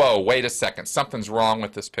 like, whoa, wait a second, something's wrong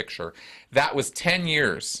with this picture. That was 10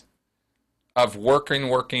 years of working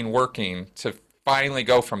to finally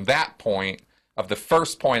go from that point, of the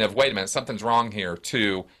first point of, wait a minute, something's wrong here,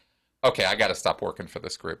 to, okay, I got to stop working for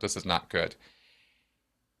this group. This is not good.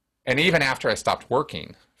 And even after I stopped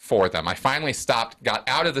working for them, I finally got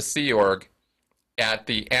out of the Sea Org at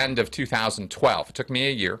the end of 2012. It took me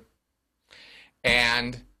a year.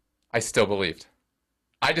 And I still believed.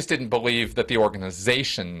 I just didn't believe that the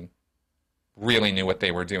organization really knew what they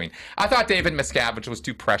were doing. I thought David Miscavige was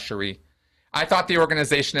too pressury. I thought the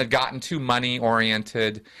organization had gotten too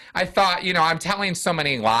money-oriented. I thought, I'm telling so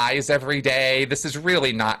many lies every day. This is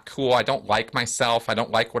really not cool. I don't like myself. I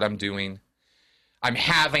don't like what I'm doing. I'm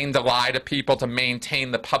having to lie to people to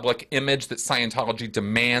maintain the public image that Scientology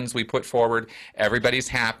demands we put forward. Everybody's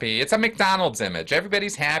happy. It's a McDonald's image.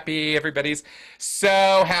 Everybody's happy. Everybody's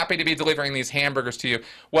so happy to be delivering these hamburgers to you.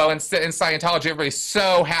 Well, in Scientology, everybody's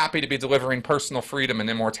so happy to be delivering personal freedom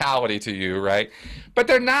and immortality to you, right? But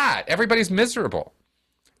they're not. Everybody's miserable.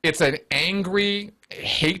 It's an angry,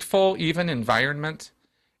 hateful, even environment.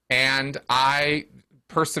 And I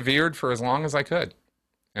persevered for as long as I could.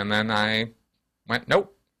 And then I went,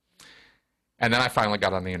 nope. And then I finally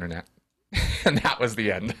got on the internet. And that was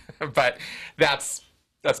the end. But that's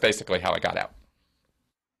basically how I got out.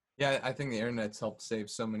 Yeah, I think the internet's helped save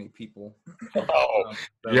so many people. Oh,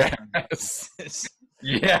 yes.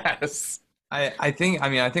 Yes. I think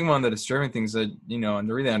one of the disturbing things that, and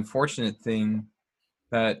the really unfortunate thing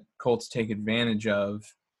that cults take advantage of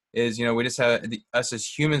is, we just have, us as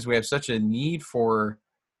humans, we have such a need for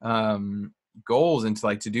goals and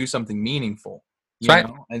to do something meaningful. Right.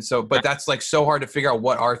 And so, but that's so hard to figure out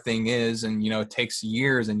what our thing is. And, it takes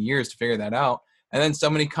years and years to figure that out. And then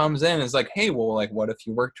somebody comes in and is like, hey, well, what if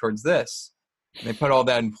you work towards this? And they put all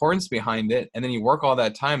that importance behind it. And then you work all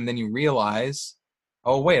that time and then you realize,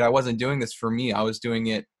 oh, wait, I wasn't doing this for me. I was doing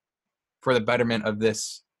it for the betterment of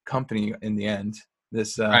this company in the end,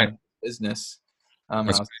 this business. I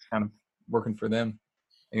was kind of working for them,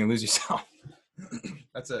 and you lose yourself.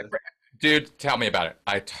 Dude, tell me about it.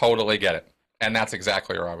 I totally get it. And that's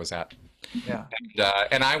exactly where I was at. Yeah.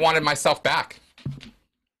 And I wanted myself back.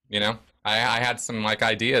 I had some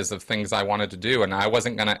ideas of things I wanted to do, and I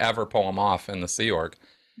wasn't going to ever pull them off in the Sea Org.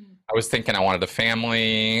 I was thinking I wanted a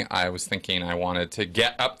family. I was thinking I wanted to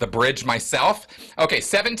get up the bridge myself. Okay,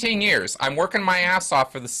 17 years. I'm working my ass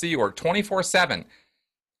off for the Sea Org 24/7.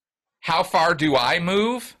 How far do I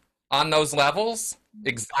move on those levels?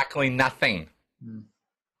 Exactly nothing.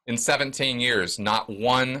 In 17 years, not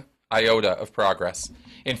one iota of progress.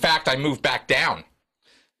 In fact, I moved back down.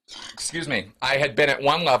 Excuse me. I had been at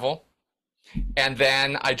one level, and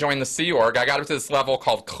then I joined the Sea Org. I got up to this level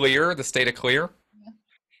called Clear, the state of Clear,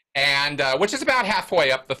 and which is about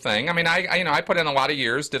halfway up the thing. I mean, I put in a lot of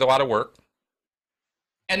years, did a lot of work,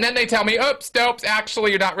 and then they tell me, "Oops, dopes.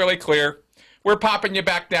 Actually, you're not really clear. We're popping you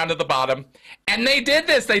back down to the bottom." And they did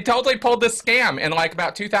this. They totally pulled this scam in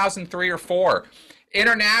about 2003 or 4.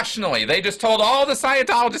 internationally. They just told all the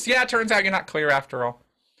Scientologists, yeah, it turns out you're not clear after all.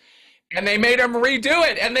 And they made them redo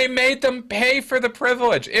it, and they made them pay for the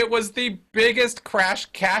privilege. It was the biggest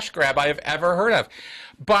cash grab I have ever heard of.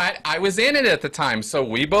 But I was in it at the time, so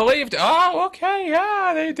we believed, oh, okay,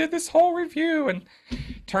 yeah, they did this whole review. And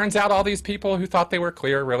turns out all these people who thought they were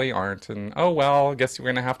clear really aren't. And, oh, well, I guess we're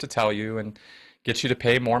going to have to tell you and get you to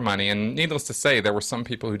pay more money. And needless to say, there were some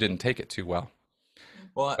people who didn't take it too well.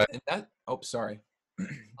 Well, sorry.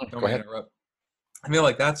 Don't Go ahead. interrupt. I feel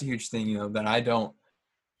like that's a huge thing, that I don't,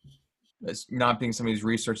 as not being somebody who's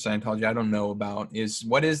researched Scientology, I don't know about, is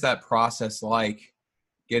what is that process like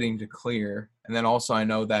getting to clear? And then also I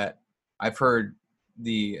know that I've heard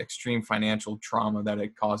the extreme financial trauma that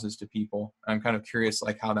it causes to people. I'm kind of curious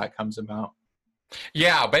like how that comes about.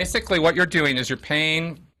 Yeah, basically what you're doing is you're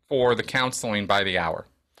paying for the counseling by the hour.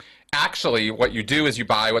 Actually, what you do is you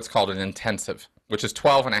buy what's called an intensive, which is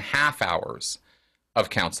 12 and a half hours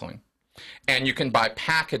of counseling. And you can buy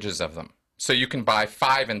packages of them. So you can buy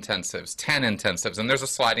 5 intensives, 10 intensives, and there's a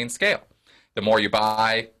sliding scale. The more you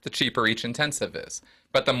buy, the cheaper each intensive is,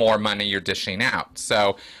 but the more money you're dishing out.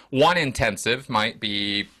 So one intensive might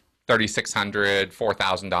be $3,600,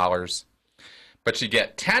 $4,000, but you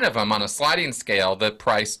get 10 of them on a sliding scale, the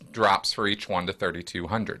price drops for each one to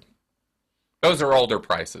 $3,200. Those are older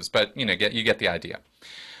prices, but you get the idea.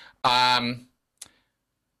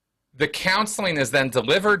 The counseling is then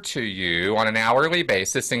delivered to you on an hourly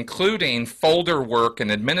basis, including folder work and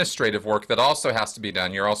administrative work that also has to be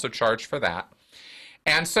done. You're also charged for that.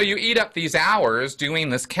 And so you eat up these hours doing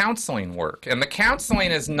this counseling work. And the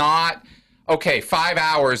counseling is not, okay, 5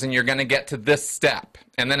 hours and you're going to get to this step,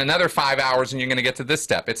 and then another 5 hours and you're going to get to this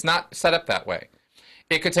step. It's not set up that way.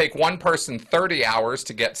 It could take one person 30 hours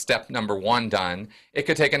to get step number 1 done. It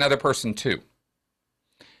could take another person 2.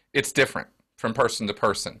 It's different from person to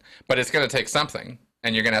person, but it's going to take something,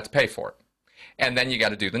 and you're going to have to pay for it. And then you got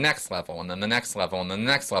to do the next level, and then the next level, and then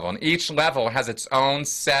the next level. And each level has its own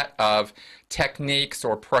set of techniques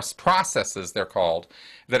or processes, they're called,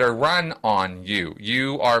 that are run on you.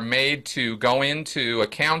 You are made to go into a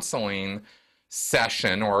counseling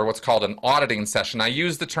session, or what's called an auditing session. I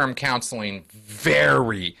use the term counseling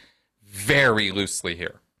very, very loosely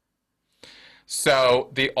here.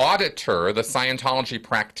 So the auditor, the Scientology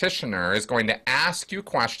practitioner, is going to ask you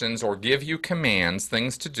questions or give you commands,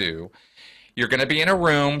 things to do. You're going to be in a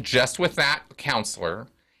room just with that counselor,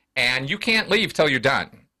 and you can't leave till you're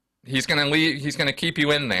done. He's going to leave. He's going to keep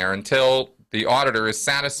you in there until the auditor is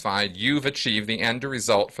satisfied you've achieved the end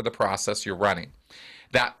result for the process you're running.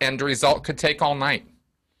 That end result could take all night.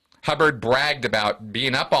 Hubbard bragged about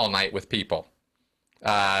being up all night with people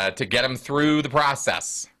to get them through the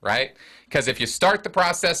process, right? Because if you start the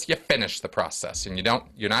process, you finish the process, and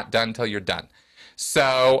you're not done till you're done.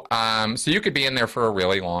 So you could be in there for a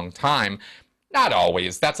really long time. Not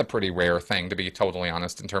always. That's a pretty rare thing, to be totally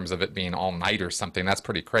honest, in terms of it being all night or something. That's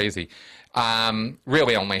pretty crazy.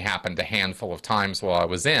 Really only happened a handful of times while I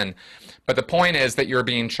was in. But the point is that you're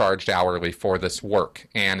being charged hourly for this work,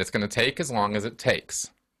 and it's going to take as long as it takes.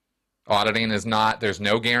 Auditing is not, there's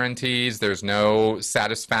no guarantees, there's no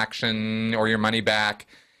satisfaction or your money back.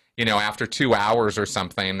 After 2 hours or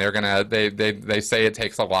something, they say it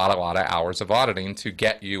takes a lot of hours of auditing to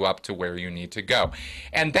get you up to where you need to go.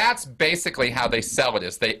 And that's basically how they sell it,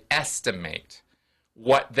 is they estimate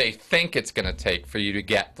what they think it's going to take for you to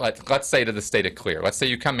get, let's say, to the state of clear. Let's say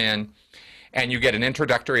you come in and you get an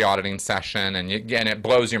introductory auditing session, and it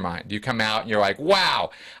blows your mind. You come out and you're like,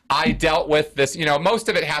 wow, I dealt with this. Most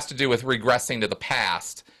of it has to do with regressing to the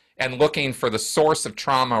past and looking for the source of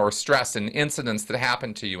trauma or stress and incidents that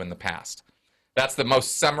happened to you in the past. That's the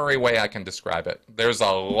most summary way I can describe it. There's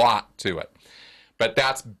a lot to it, but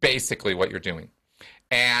that's basically what you're doing.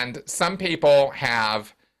 And some people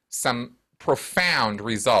have some profound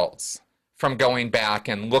results from going back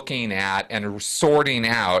and looking at and sorting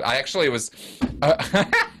out. I actually was,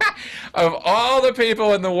 of all the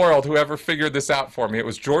people in the world who ever figured this out for me, it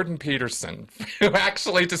was Jordan Peterson who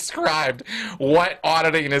actually described what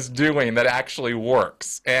auditing is doing that actually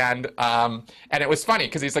works. And it was funny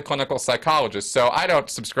because he's a clinical psychologist, so I don't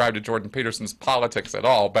subscribe to Jordan Peterson's politics at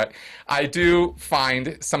all, but I do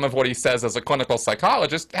find some of what he says as a clinical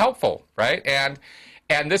psychologist helpful, right?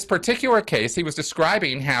 And this particular case, he was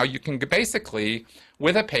describing how you can basically,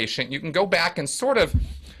 with a patient, you can go back and sort of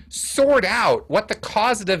sort out what the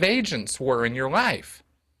causative agents were in your life.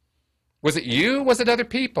 Was it you? Was it other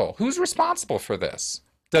people? Who's responsible for this?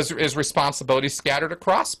 Is responsibility scattered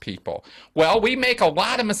across people? Well, we make a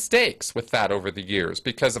lot of mistakes with that over the years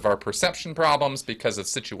because of our perception problems, because of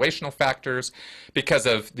situational factors, because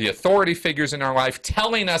of the authority figures in our life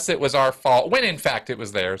telling us it was our fault when in fact it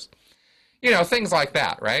was theirs. Things like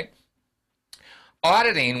that, right?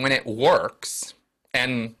 Auditing, when it works,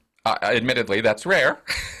 and admittedly that's rare,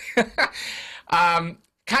 kind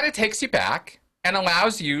of takes you back and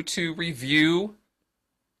allows you to review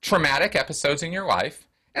traumatic episodes in your life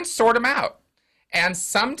and sort them out. And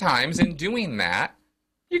sometimes in doing that,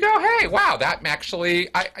 you go, hey, wow, that actually,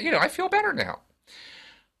 I feel better now.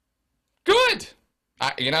 Good.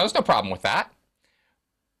 There's no problem with that.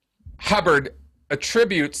 Hubbard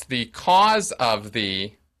attributes the cause of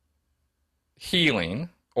the healing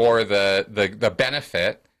or the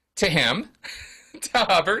benefit to him, to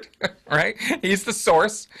Hubbard, right? He's the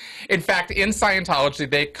source. In fact, in Scientology,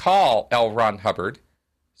 they call L. Ron Hubbard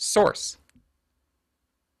Source,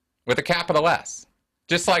 with a capital S.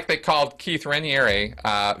 Just like they called Keith Raniere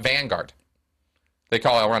Vanguard. They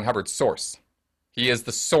call L. Ron Hubbard Source. He is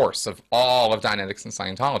the source of all of Dianetics and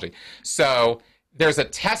Scientology. So there's a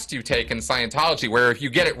test you take in Scientology where if you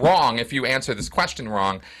get it wrong, if you answer this question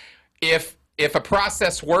wrong, if a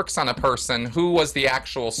process works on a person, who was the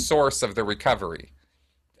actual source of the recovery?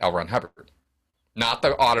 L. Ron Hubbard. Not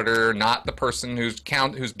the auditor, not the person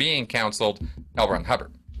who's being counseled, L. Ron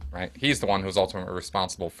Hubbard. Right? He's the one who's ultimately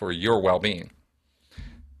responsible for your well-being,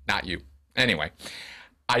 not you. Anyway,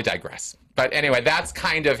 I digress. But anyway, that's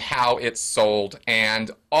kind of how it's sold,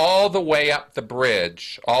 and all the way up the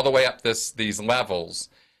bridge, all the way up these levels,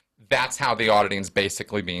 that's how the auditing is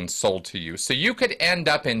basically being sold to you. So you could end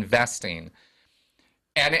up investing,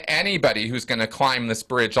 and anybody who's going to climb this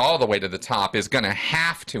bridge all the way to the top is going to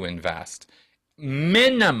have to invest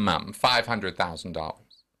minimum $500,000.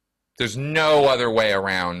 There's no other way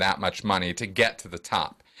around that much money to get to the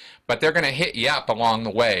top. But they're going to hit you up along the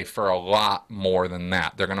way for a lot more than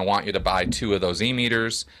that. They're going to want you to buy 2 of those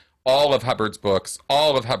e-meters, all of Hubbard's books,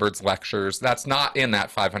 all of Hubbard's lectures. That's not in that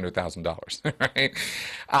 $500,000,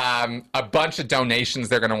 right? A bunch of donations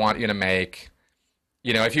they're going to want you to make.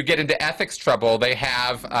 If you get into ethics trouble, they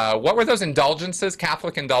have, what were those indulgences,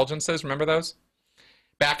 Catholic indulgences? Remember those?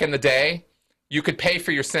 Back in the day, you could pay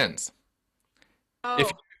for your sins. Oh.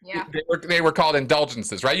 Yeah. They were called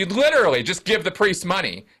indulgences, right? You'd literally just give the priest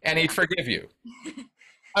money and he'd forgive you.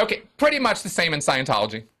 Okay, pretty much the same in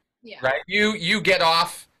Scientology, right? You get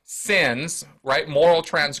off sins, right? Moral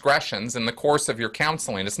transgressions in the course of your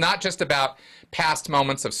counseling. It's not just about past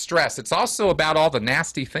moments of stress. It's also about all the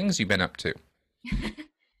nasty things you've been up to.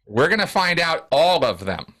 We're going to find out all of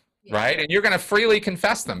them, right? And you're going to freely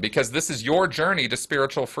confess them because this is your journey to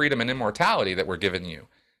spiritual freedom and immortality that we're giving you.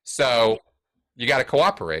 So you got to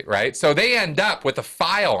cooperate, right? So they end up with a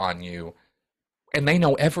file on you, and they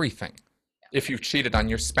know everything. If you've cheated on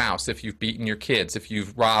your spouse, if you've beaten your kids, if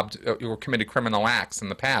you've robbed or committed criminal acts in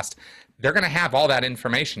the past, they're going to have all that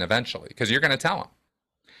information eventually because you're going to tell them.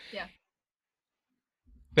 Yeah.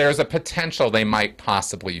 There's a potential they might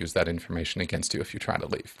possibly use that information against you if you try to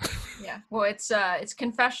leave. Yeah. Well, it's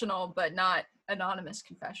confessional, but not anonymous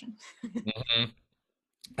confession. Mm-hmm.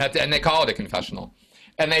 And they call it a confessional.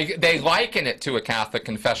 And they liken it to a Catholic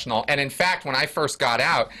confessional. And in fact, when I first got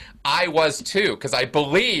out, I was too, because I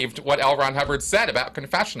believed what L. Ron Hubbard said about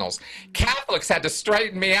confessionals. Catholics had to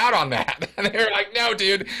straighten me out on that. And they were like, no,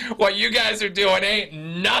 dude, what you guys are doing ain't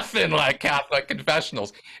nothing like Catholic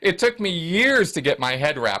confessionals. It took me years to get my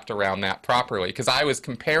head wrapped around that properly, because I was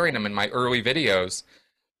comparing them in my early videos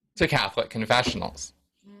to Catholic confessionals.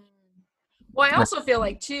 Well, I also feel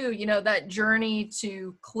like too, that journey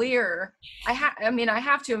to clear, I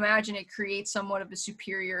have to imagine it creates somewhat of a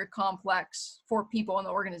superior complex for people in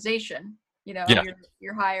the organization.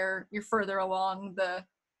 You're higher, you're further along the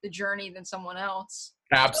journey than someone else.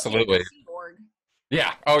 Absolutely.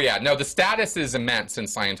 Yeah. Oh yeah. No, the status is immense in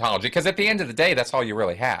Scientology because at the end of the day, that's all you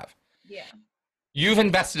really have. Yeah. You've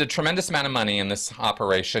invested a tremendous amount of money in this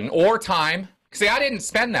operation or time. See, I didn't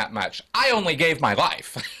spend that much. I only gave my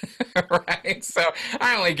life, right? So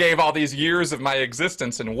I only gave all these years of my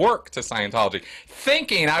existence and work to Scientology,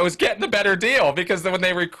 thinking I was getting a better deal because when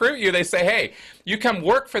they recruit you, they say, hey, you come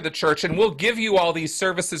work for the church and we'll give you all these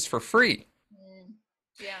services for free.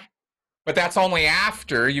 Yeah. But that's only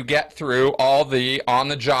after you get through all the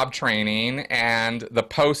on-the-job training and the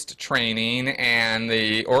post-training and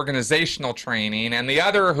the organizational training and the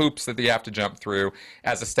other hoops that you have to jump through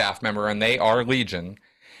as a staff member, and they are legion.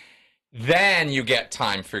 Then you get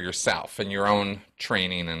time for yourself and your own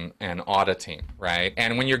training and auditing, right?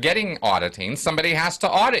 And when you're getting auditing, somebody has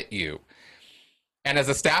to audit you. And as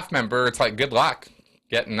a staff member, it's like, good luck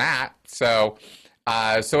getting that. So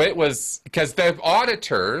So it was because the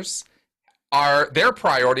auditors their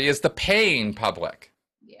priority is the paying public.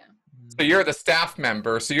 Yeah. So you're the staff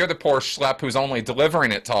member, so you're the poor schlep who's only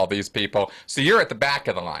delivering it to all these people. So you're at the back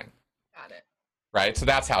of the line. Got it. Right? So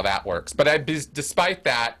that's how that works. But despite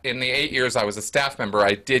that, in the 8 years I was a staff member,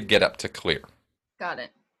 I did get up to clear. Got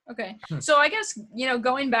it. Okay. So I guess,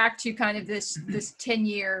 going back to kind of this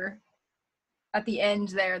 10-year at the end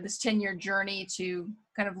there, this 10-year journey to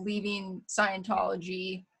kind of leaving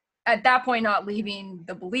Scientology, at that point, not leaving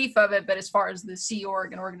the belief of it, but as far as the Sea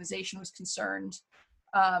Org and organization was concerned,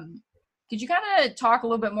 could you kind of talk a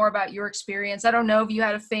little bit more about your experience? I don't know if you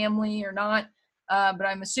had a family or not, but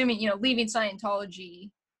I'm assuming, leaving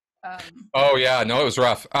Scientology. Oh, yeah. No, it was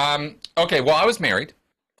rough. Okay, well, I was married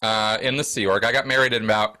in the Sea Org. I got married in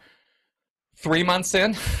about 3 months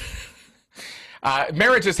in.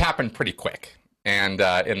 Marriages happened pretty quick. And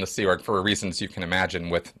in the Sea Org, for reasons you can imagine,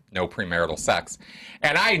 with no premarital sex.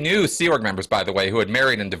 And I knew Sea Org members, by the way, who had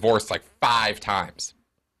married and divorced like 5 times.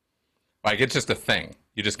 Like, it's just a thing.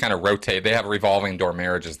 You just kind of rotate. They have revolving door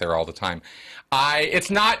marriages there all the time. It's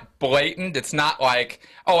not blatant. It's not like,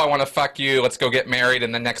 oh, I want to fuck you, let's go get married,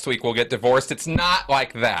 and then next week we'll get divorced. It's not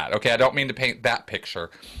like that, okay? I don't mean to paint that picture.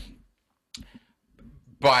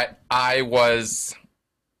 But I'd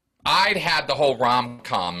had the whole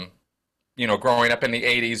rom-com, growing up in the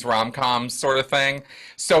 80s rom-com sort of thing.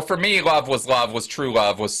 So for me, love, was true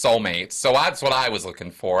love, was soulmates. So that's what I was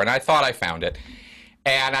looking for, and I thought I found it.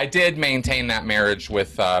 And I did maintain that marriage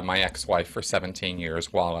with my ex-wife for 17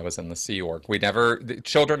 years while I was in the Sea Org.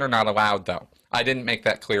 Children are not allowed, though. I didn't make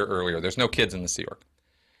that clear earlier. There's no kids in the Sea Org.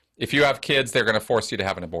 If you have kids, they're going to force you to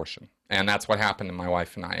have an abortion. And that's what happened to my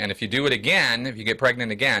wife and I. And if you do it again, if you get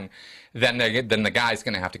pregnant again, then the guy's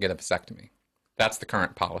going to have to get a vasectomy. That's the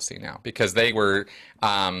current policy now, because they got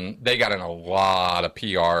in a lot of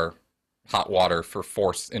PR hot water for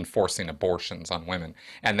enforcing abortions on women,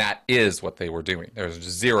 and that is what they were doing. There's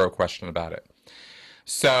zero question about it.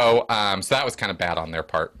 So that was kind of bad on their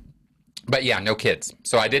part. But yeah, no kids.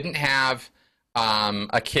 So I didn't have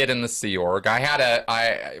a kid in the Sea Org. I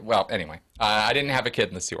didn't have a kid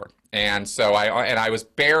in the Sea Org, and so I was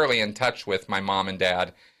barely in touch with my mom and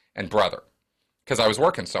dad and brother, because I was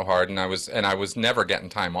working so hard, and I was never getting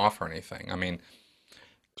time off or anything. I mean,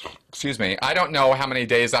 excuse me, I don't know how many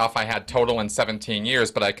days off I had total in 17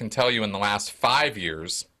 years, but I can tell you in the last 5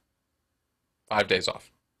 years, 5 days off.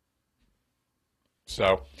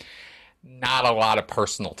 So not a lot of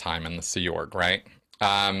personal time in the Sea Org, right?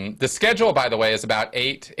 The schedule, by the way, is about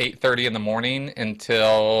 8:30 in the morning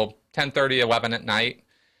until 10:30, 11 at night.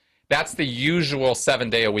 That's the usual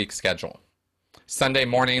 7-day-a-week schedule. Sunday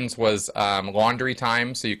mornings was laundry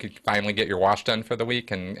time, so you could finally get your wash done for the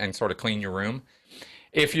week and sort of clean your room.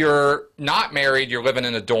 If you're not married, you're living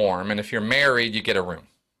in a dorm, and if you're married, you get a room.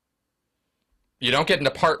 You don't get an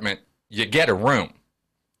apartment, you get a room.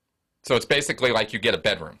 So it's basically like you get a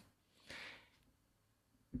bedroom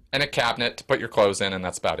and a cabinet to put your clothes in, and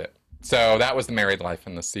that's about it. So that was the married life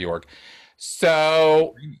in the Sea Org.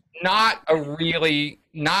 So not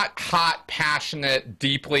hot, passionate,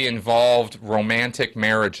 deeply involved romantic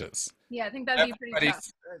marriages. Yeah, I think that'd be pretty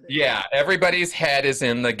tough. Yeah, everybody's head is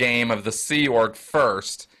in the game of the Sea Org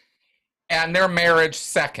first, and their marriage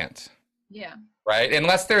second. Yeah. Right?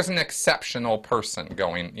 Unless there's an exceptional person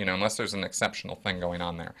going, unless there's an exceptional thing going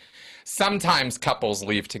on there. Sometimes couples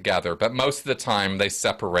leave together, but most of the time they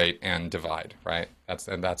separate and divide, right?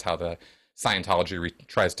 That's how the Scientology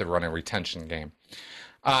tries to run a retention game.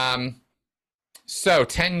 So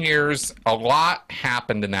 10 years, a lot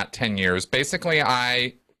happened in that 10 years. Basically,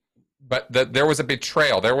 there was a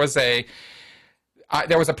betrayal. There was a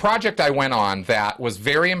project I went on that was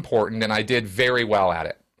very important, and I did very well at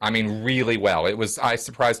it. I mean, really well. I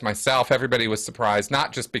surprised myself. Everybody was surprised,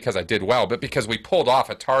 not just because I did well, but because we pulled off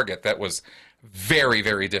a target that was very,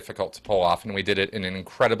 very difficult to pull off, and we did it in an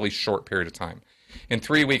incredibly short period of time. In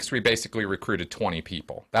 3 weeks, we basically recruited 20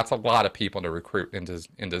 people. That's a lot of people to recruit into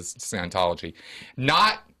Scientology.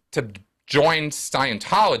 Not to join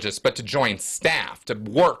Scientologists, but to join staff, to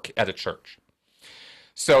work at a church.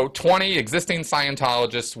 So 20 existing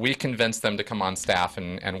Scientologists, we convinced them to come on staff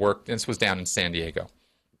and work. This was down in San Diego.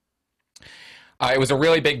 It was a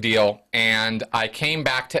really big deal, and I came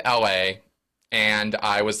back to LA, and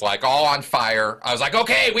I was like all on fire. I was like,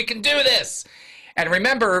 okay, we can do this. And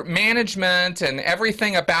remember, management and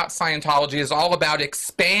everything about Scientology is all about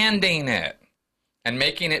expanding it and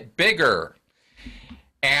making it bigger.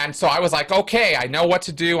 And so I was like, okay, I know what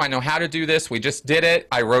to do. I know how to do this. We just did it.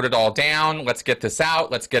 I wrote it all down. Let's get this out.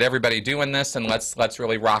 Let's get everybody doing this, and let's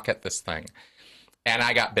really rocket this thing. And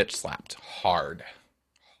I got bitch slapped hard.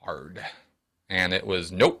 And it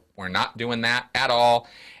was, nope, we're not doing that at all.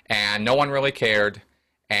 And no one really cared.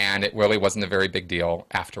 And it really wasn't a very big deal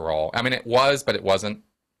after all. I mean, it was, but it wasn't.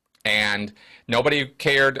 And nobody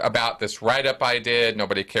cared about this write-up I did.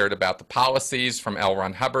 Nobody cared about the policies from L.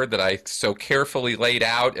 Ron Hubbard that I so carefully laid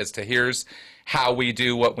out as to here's how we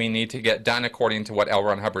do what we need to get done according to what L.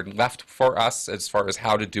 Ron Hubbard left for us as far as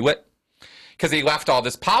how to do it. Because he left all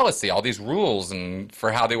this policy, all these rules and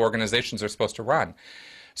for how the organizations are supposed to run.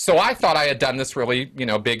 So I thought I had done this really,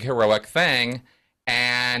 big heroic thing.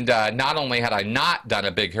 And not only had I not done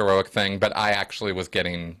a big heroic thing, but I actually was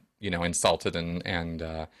getting, insulted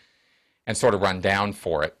and sort of run down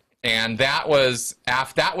for it. And that was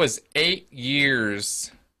 8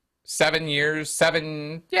 years, 7 years,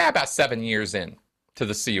 about 7 years in to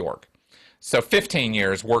the Sea Org. So 15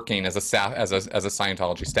 years working as a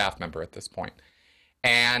Scientology staff member at this point.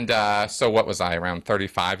 And so what was I, around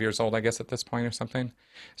 35 years old, I guess, at this point or something?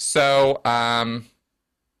 So,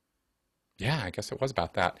 yeah, I guess it was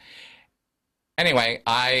about that. Anyway,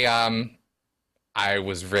 I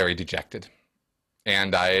was very dejected.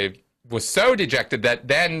 And I was so dejected that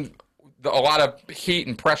then a lot of heat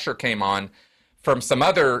and pressure came on from some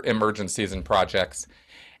other emergencies and projects.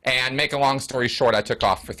 And make a long story short, I took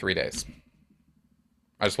off for 3 days.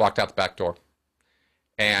 I just walked out the back door.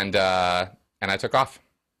 And I took off.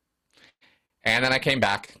 And then I came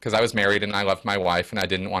back because I was married and I loved my wife and I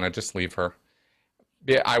didn't want to just leave her.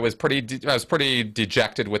 I was pretty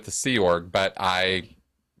dejected with the Sea Org, but I,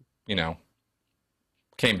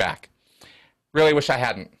 came back. Really wish I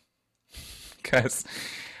hadn't, because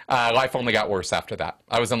life only got worse after that.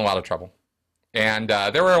 I was in a lot of trouble. And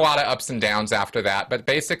there were a lot of ups and downs after that, but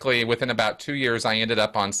basically within about 2 years, I ended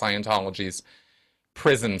up on Scientology's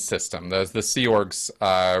prison system, the Sea Org's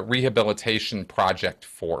Rehabilitation Project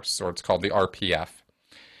Force, or it's called the RPF.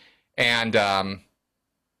 And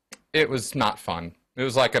it was not fun. It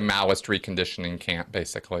was like a Maoist reconditioning camp,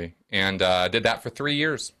 basically. And I did that for 3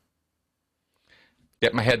 years.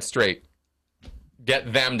 Get my head straight.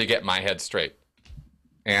 Get them to get my head straight.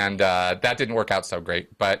 And that didn't work out so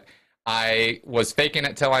great. But I was faking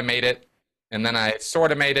it till I made it. And then I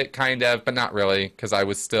sort of made it, kind of, but not really, because I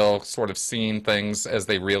was still sort of seeing things as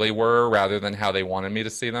they really were rather than how they wanted me to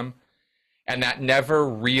see them. And that never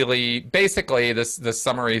really, basically, the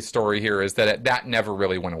summary story here is that that never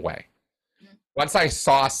really went away. Once I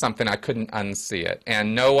saw something, I couldn't unsee it.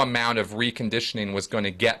 And no amount of reconditioning was going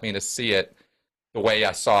to get me to see it the way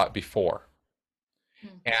I saw it before.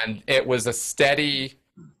 And it was a steady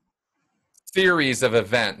series of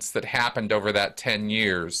events that happened over that 10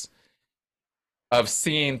 years of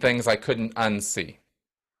seeing things I couldn't unsee.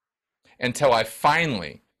 Until I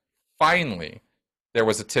finally, there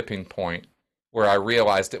was a tipping point where I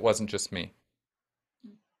realized it wasn't just me.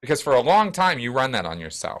 Because for a long time, you run that on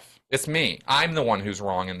yourself. It's me. I'm the one who's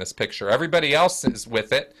wrong in this picture. Everybody else is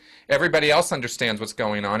with it. Everybody else understands what's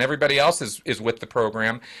going on. Everybody else is with the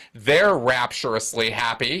program. They're rapturously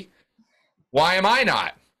happy. Why am I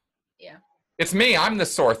not? Yeah. It's me. I'm the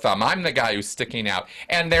sore thumb. I'm the guy who's sticking out.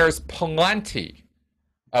 And there's plenty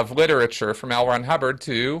of literature from L. Ron Hubbard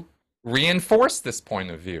to reinforce this point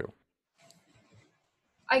of view.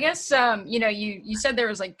 I guess, you said there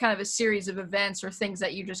was like kind of a series of events or things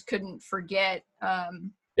that you just couldn't forget.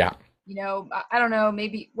 Yeah. I don't know,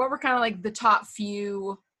 maybe what were kind of like the top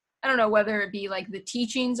few, I don't know whether it be like the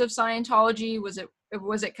teachings of Scientology. Was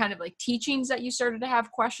it kind of like teachings that you started to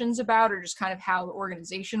have questions about, or just kind of how the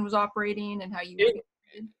organization was operating and how you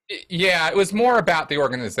Yeah, it was more about the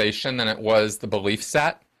organization than it was the belief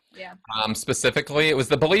set. Yeah. Specifically, it was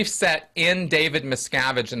the belief set in David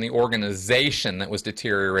Miscavige and the organization that was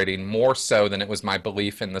deteriorating more so than it was my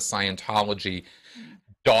belief in the Scientology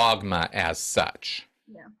dogma as such.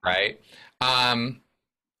 Yeah. Right?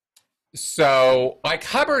 So, like,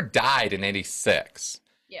 Hubbard died in 86.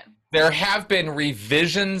 Yeah. There have been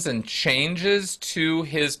revisions and changes to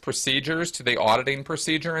his procedures, to the auditing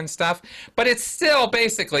procedure and stuff, but it's still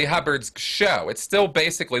basically Hubbard's show. It's still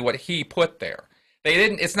basically what he put there.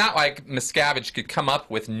 It's not like Miscavige could come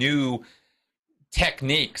up with new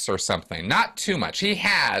techniques or something. Not too much. He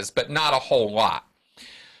has, but not a whole lot.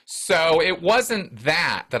 So it wasn't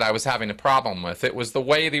that I was having a problem with. It was the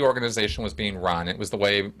way the organization was being run. It was the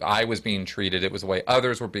way I was being treated. It was the way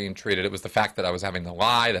others were being treated. It was the fact that I was having to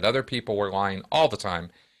lie, that other people were lying all the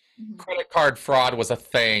time. Mm-hmm. Credit card fraud was a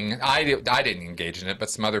thing. I didn't engage in it,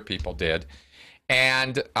 but some other people did.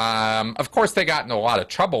 And, of course, they got in a lot of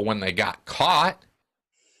trouble when they got caught.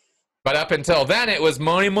 But up until then, it was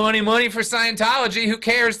money, money, money for Scientology. Who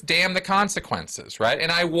cares? Damn the consequences, right?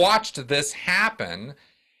 And I watched this happen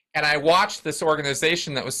And I watched this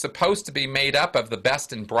organization that was supposed to be made up of the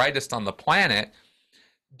best and brightest on the planet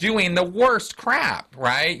doing the worst crap,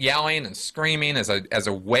 right? Yelling and screaming as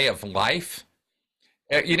a way of life.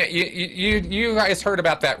 You guys heard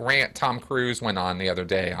about that rant Tom Cruise went on the other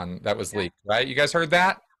day on that was leaked, right? You guys heard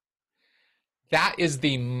that? That is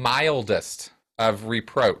the mildest of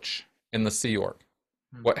reproach in the Sea Org.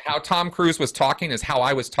 How Tom Cruise was talking is how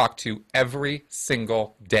I was talked to every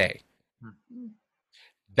single day.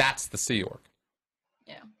 That's the Sea Org.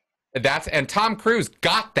 Yeah. And Tom Cruise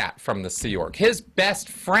got that from the Sea Org. His best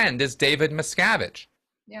friend is David Miscavige.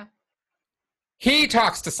 Yeah. He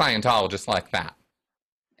talks to Scientologists like that.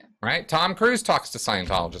 Yeah. Right? Tom Cruise talks to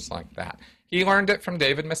Scientologists like that. He learned it from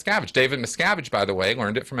David Miscavige. David Miscavige, by the way,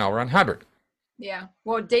 learned it from L. Ron Hubbard. Yeah.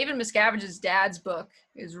 Well, David Miscavige's dad's book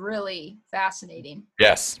is really fascinating.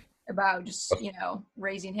 Yes. About just,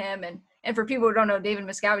 raising him. And for people who don't know David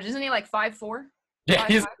Miscavige, isn't he like 5'4"? Yeah,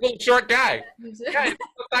 he's a little short guy. Yeah, he's a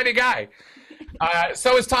tiny guy.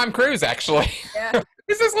 So is Tom Cruise, actually. Yeah.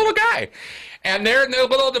 He's this little guy. And they're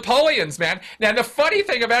little Napoleons, man. Now, the funny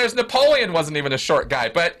thing about it is Napoleon wasn't even a short guy,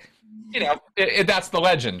 but, that's the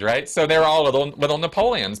legend, right? So they're all little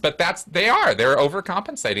Napoleons, but they're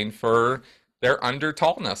overcompensating for their under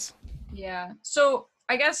tallness. Yeah. So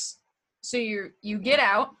I guess, you get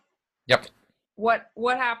out. Yep. What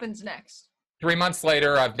happens next? 3 months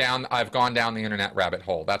later, I've gone down the internet rabbit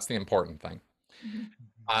hole. That's the important thing.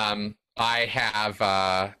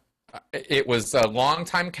 It was a long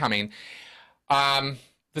time coming. The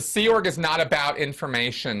Sea Org is not about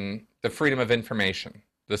information, the freedom of information.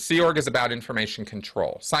 The Sea Org is about information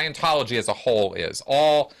control. Scientology as a whole is.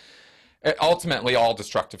 Ultimately, all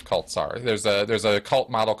destructive cults are. There's a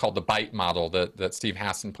cult model called the BITE model that Steve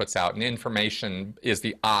Hassan puts out, and information is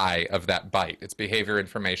the I of that BITE. It's behavior,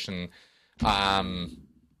 information.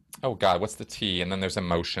 What's the T? And then there's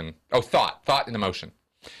emotion. Thought and emotion.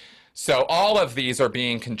 So all of these are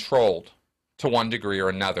being controlled to one degree or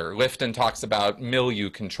another. Lifton talks about milieu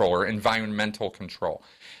control or environmental control.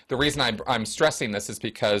 The reason I'm stressing this is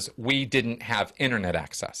because we didn't have internet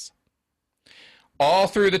access. All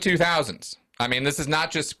through the 2000s. I mean, this is not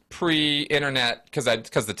just pre-internet because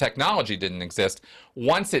the technology didn't exist.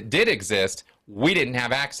 Once it did exist, we didn't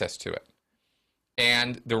have access to it.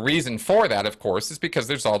 And the reason for that, of course, is because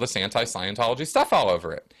there's all this anti-Scientology stuff all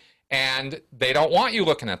over it. And they don't want you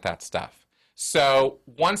looking at that stuff. So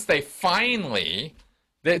once they finally,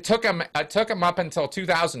 it took them up until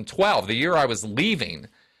 2012, the year I was leaving,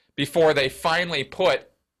 before they finally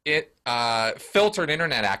put filtered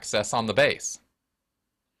internet access on the base.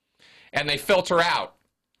 And they filter out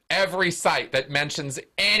every site that mentions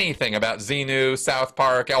anything about Xenu, South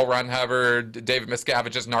Park, L. Ron Hubbard, David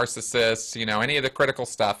Miscavige's narcissists, any of the critical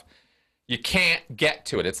stuff. You can't get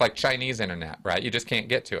to it. It's like Chinese internet, right? You just can't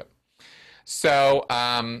get to it. So,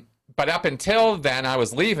 but up until then, I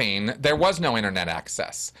was leaving, there was no internet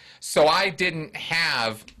access. So I didn't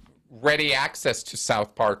have ready access to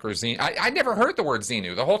South Park or Xenu. I never heard the word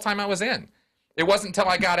Xenu the whole time I was in. It wasn't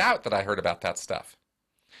until I got out that I heard about that stuff.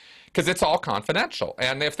 Because it's all confidential.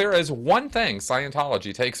 And if there is one thing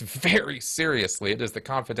Scientology takes very seriously, it is the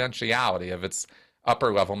confidentiality of its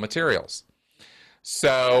upper level materials.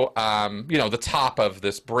 So, the top of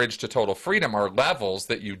this bridge to total freedom are levels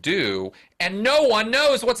that you do, and no one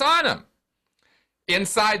knows what's on them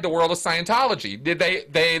inside the world of Scientology.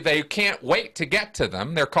 They can't wait to get to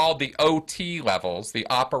them. They're called the OT levels, the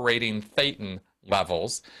operating Thetan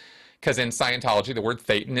levels. Because in Scientology, the word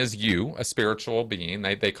Thetan is you, a spiritual being.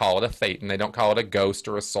 They call it a Thetan. They don't call it a ghost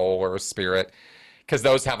or a soul or a spirit, because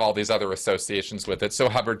those have all these other associations with it. So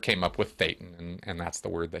Hubbard came up with Thetan, and that's the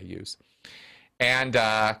word they use. And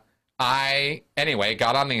I, anyway,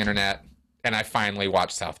 got on the internet, and I finally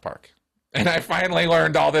watched South Park. And I finally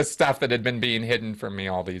learned all this stuff that had been being hidden from me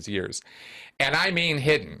all these years. And I mean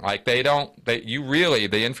hidden. Like,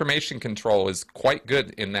 the information control is quite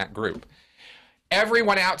good in that group.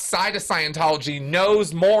 Everyone outside of Scientology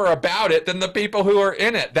knows more about it than the people who are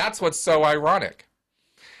in it. That's what's so ironic.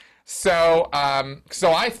 So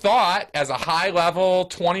I thought, as a high-level,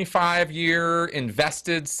 25-year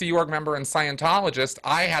invested Sea Org member and Scientologist,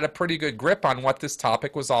 I had a pretty good grip on what this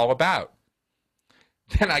topic was all about.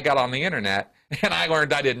 Then I got on the internet, and I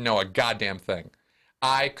learned I didn't know a goddamn thing.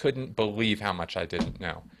 I couldn't believe how much I didn't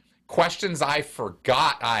know. Questions I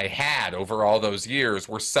forgot I had over all those years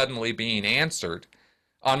were suddenly being answered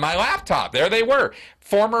on my laptop. There they were.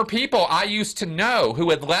 Former people I used to know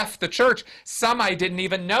who had left the church. Some I didn't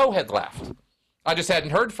even know had left. I just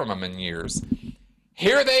hadn't heard from them in years.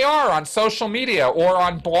 Here they are on social media or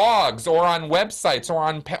on blogs or on websites or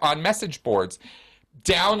on message boards.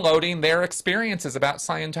 downloading their experiences about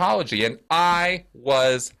Scientology, and I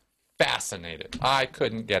was fascinated. I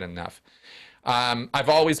couldn't get enough. I've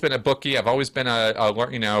always been a bookie. I've always been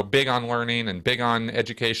big on learning and big on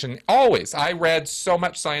education. Always. I read so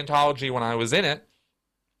much Scientology when I was in it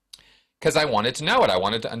because I wanted to know it. I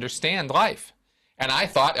wanted to understand life. And I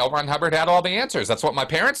thought L. Ron Hubbard had all the answers. That's what my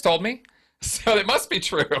parents told me. So it must be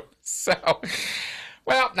true. So,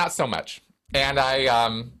 well, not so much. And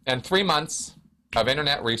and 3 months of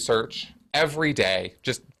internet research every day,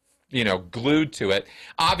 just glued to it.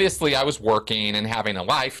 Obviously, I was working and having a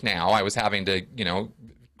life now. I was having to,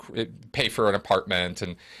 pay for an apartment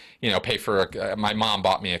and, pay for my mom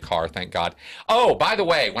bought me a car, thank God. Oh, by the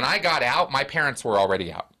way, when I got out, my parents were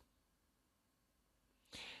already out.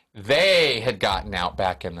 They had gotten out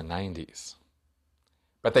back in the 90s,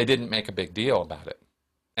 but they didn't make a big deal about it.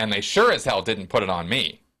 And they sure as hell didn't put it on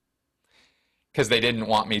me because they didn't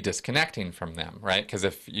want me disconnecting from them, right? Because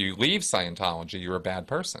if you leave Scientology, you're a bad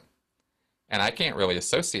person. And I can't really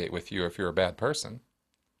associate with you if you're a bad person.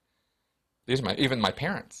 These are even my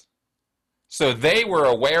parents. So they were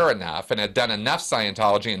aware enough and had done enough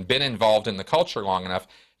Scientology and been involved in the culture long enough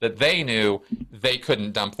that they knew they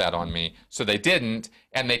couldn't dump that on me. So they didn't,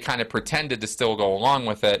 and they kind of pretended to still go along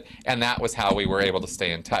with it, and that was how we were able to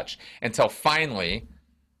stay in touch. Until finally,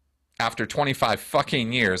 after 25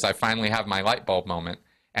 fucking years, I finally have my light bulb moment,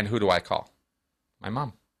 and who do I call? My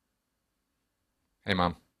mom. Hey,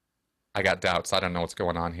 Mom. I got doubts. I don't know what's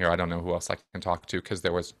going on here. I don't know who else I can talk to because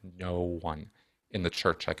there was no one in the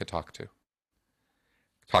church I could talk to.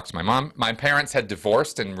 Talked to my mom. My parents had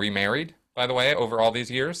divorced and remarried, by the way, over all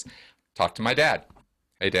these years. Talked to my dad.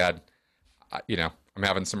 Hey, Dad, I'm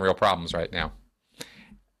having some real problems right now.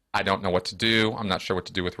 I don't know what to do. I'm not sure what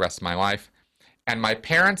to do with the rest of my life. And my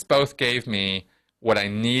parents both gave me what I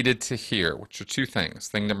needed to hear, which are two things.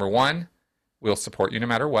 Thing number one, we'll support you no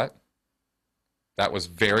matter what. That was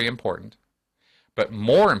very important. But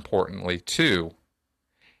more importantly, too,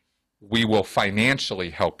 we will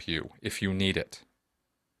financially help you if you need it.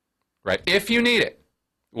 Right? If you need it,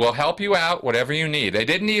 we'll help you out, whatever you need. They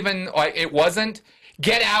didn't even, it wasn't,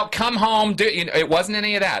 get out, come home, it wasn't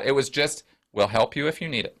any of that. It was just, we'll help you if you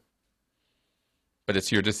need it. But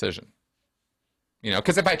it's your decision.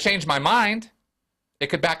 Because if I change my mind, it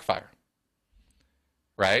could backfire.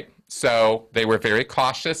 Right? So they were very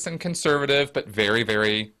cautious and conservative, but very,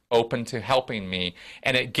 very open to helping me.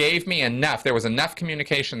 And it gave me enough. There was enough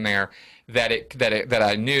communication there that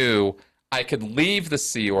I knew I could leave the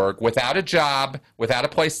Sea Org without a job, without a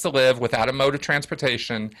place to live, without a mode of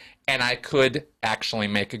transportation, and I could actually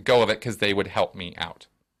make a go of it because they would help me out.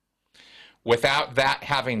 Without that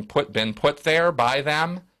having been put there by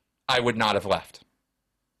them, I would not have left.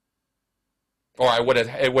 Or it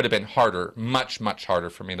would have been harder, much, much harder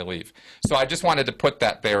for me to leave. So I just wanted to put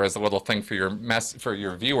that there as a little thing for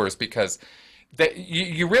your viewers, because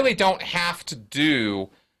you really don't have to do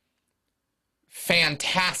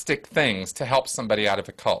fantastic things to help somebody out of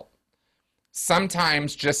a cult.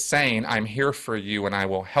 Sometimes just saying, I'm here for you and I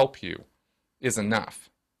will help you is enough.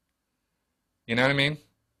 You know what I mean?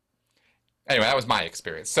 Anyway, that was my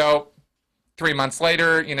experience. So 3 months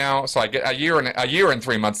later, so I get a year and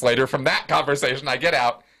 3 months later from that conversation, I get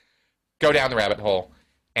out, go down the rabbit hole,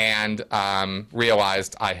 and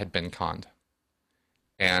realized I had been conned.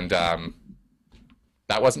 And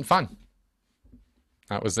that wasn't fun.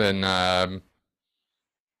 That was in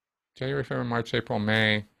January, February, March, April,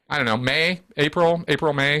 May. I don't know,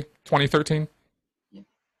 April, May 2013.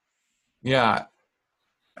 Yeah.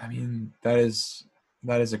 I mean, that is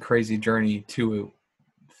a crazy journey to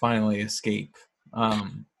finally escape.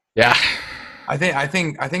 Yeah. I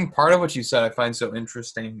think part of what you said I find so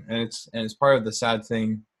interesting, and it's part of the sad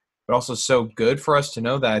thing, but also so good for us to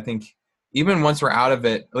know that I think even once we're out of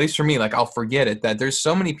it, at least for me, like I'll forget it, that there's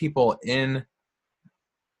so many people in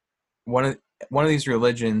one of these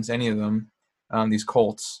religions, any of them, these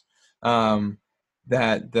cults, that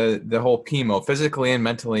the whole PMO, physically and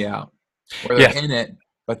mentally out, where they're in it,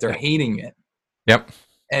 but they're hating it. Yep.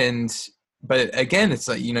 But again, it's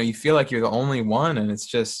like, you feel like you're the only one, and it's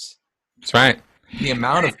just, that's right, the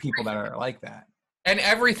amount of people that are like that. And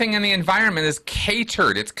everything in the environment is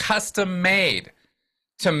catered. It's custom made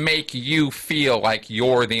to make you feel like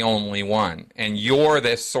you're the only one, and you're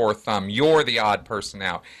this sore thumb. You're the odd person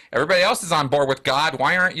out. Everybody else is on board with God.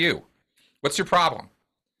 Why aren't you? What's your problem?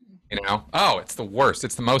 Oh, it's the worst.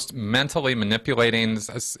 It's the most mentally manipulating,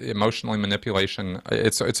 emotionally manipulation.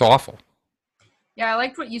 It's awful. Yeah, I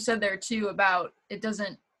liked what you said there too about it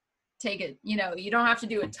doesn't take it. You don't have to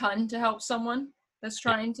do a ton to help someone that's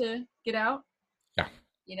trying to get out. Yeah.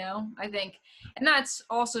 I think, and that's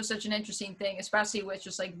also such an interesting thing, especially with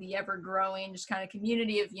just like the ever growing just kind of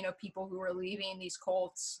community of, people who are leaving these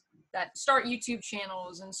cults that start YouTube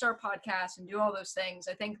channels and start podcasts and do all those things.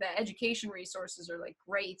 I think that education resources are like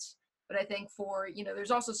great, but I think for,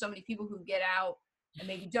 there's also so many people who get out and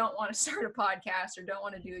maybe don't want to start a podcast or don't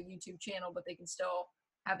want to do a YouTube channel, but they can still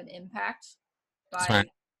have an impact by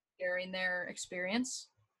sharing their experience.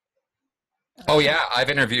 Oh yeah, I've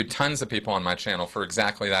interviewed tons of people on my channel for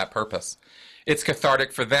exactly that purpose. It's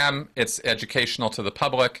cathartic for them. It's educational to the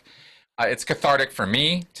public. It's cathartic for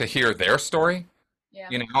me to hear their story. Yeah.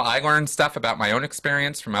 I learn stuff about my own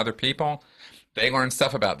experience from other people. They learn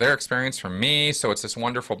stuff about their experience from me. So it's this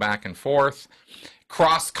wonderful back and forth,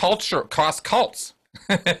 cross cults.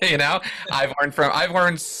 I've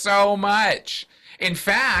learned so much. In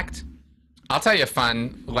fact, I'll tell you a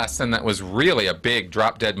fun lesson that was really a big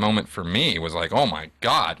drop dead moment for me. Was like, oh my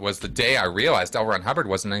God, was the day I realized L. Ron Hubbard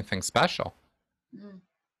wasn't anything special. Mm.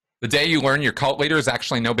 The day you learn your cult leader is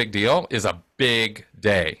actually no big deal is a big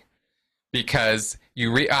day, because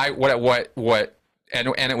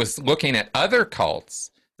and it was looking at other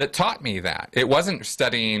cults that taught me that. It wasn't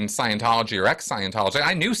studying Scientology or ex-Scientology.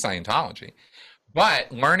 I knew Scientology,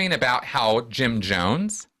 but learning about how Jim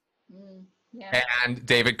Jones and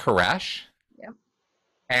David Koresh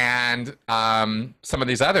and some of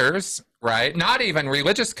these others, right? Not even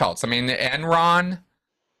religious cults. I mean, Enron,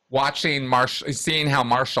 seeing how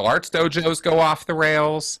martial arts dojos go off the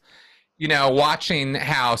rails, watching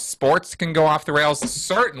how sports can go off the rails.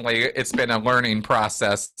 Certainly, it's been a learning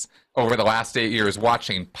process over the last 8 years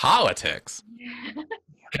watching politics.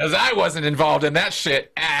 Because I wasn't involved in that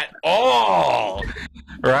shit at all,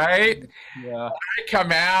 right? Yeah. I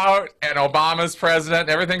come out and Obama's president,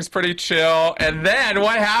 everything's pretty chill, and then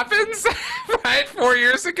what happens, right, 4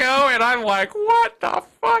 years ago, and I'm like, what the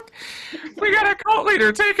fuck? We got a cult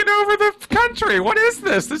leader taking over the country. What is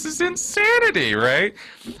this? This is insanity, right?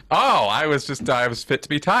 Oh, I was fit to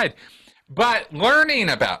be tied. But learning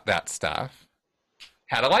about that stuff,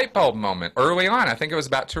 had a light bulb moment early on. I think it was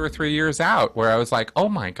about 2 or 3 years out where I was like, oh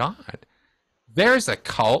my God, there's a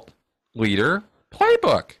cult leader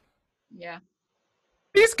playbook. Yeah.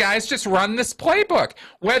 These guys just run this playbook.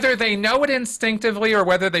 Whether they know it instinctively or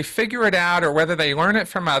whether they figure it out or whether they learn it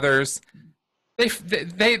from others,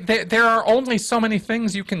 there are only so many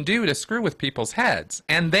things you can do to screw with people's heads.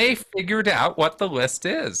 And they figured out what the list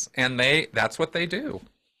is. And that's what they do.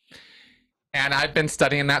 And I've been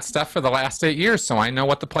studying that stuff for the last 8 years, so I know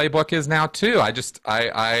what the playbook is now too.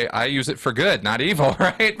 I use it for good, not evil,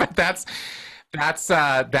 right? But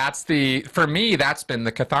for me, that's been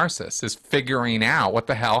the catharsis, is figuring out what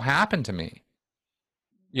the hell happened to me,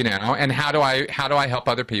 and how do I help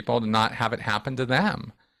other people to not have it happen to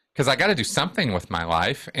them? Because I got to do something with my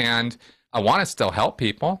life, and I want to still help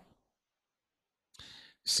people.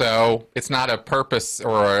 So it's not a purpose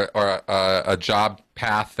or a job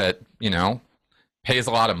path that, pays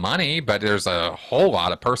a lot of money, but there's a whole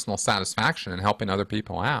lot of personal satisfaction in helping other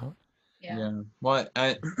people out. Yeah. Well,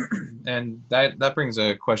 and that brings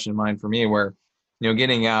a question to mind for me where,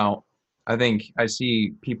 getting out, I think I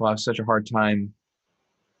see people have such a hard time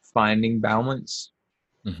finding balance,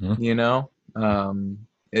 because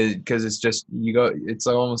it's just, it's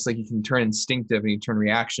almost like you can turn instinctive and you turn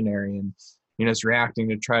reactionary and, it's reacting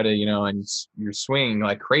to try to, and you're swinging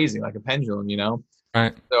like crazy, like a pendulum,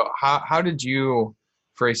 Right. So how did you,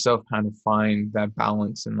 for yourself, kind of find that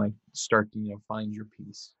balance and like start to, find your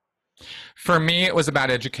peace? For me, it was about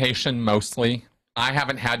education mostly. I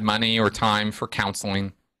haven't had money or time for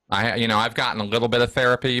counseling. I've gotten a little bit of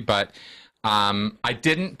therapy, but I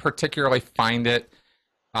didn't particularly find it.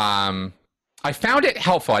 I found it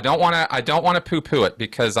helpful. I don't want to poo-poo it,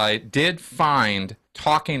 because I did find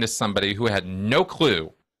talking to somebody who had no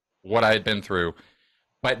clue what I had been through,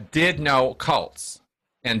 but did know cults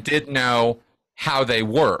and did know how they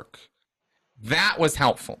work. That was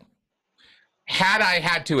helpful. Had I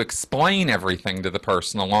had to explain everything to the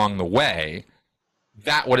person along the way,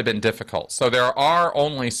 that would have been difficult. So there are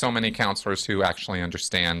only so many counselors who actually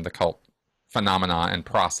understand the cult phenomena and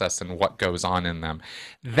process and what goes on in them.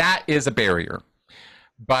 That is a barrier.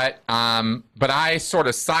 But I sort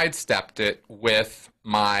of sidestepped it with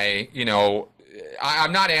my,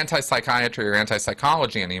 I'm not anti-psychiatry or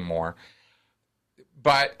anti-psychology anymore.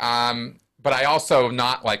 But I also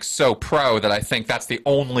not like so pro that I think that's the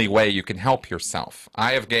only way you can help yourself.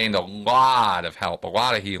 I have gained a lot of help, a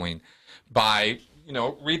lot of healing by,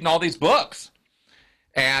 reading all these books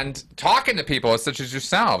and talking to people such as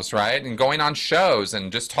yourselves, right? And going on shows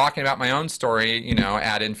and just talking about my own story,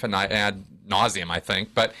 ad nauseum, I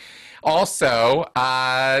think. But also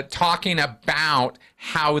talking about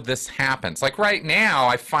how this happens. Like right now,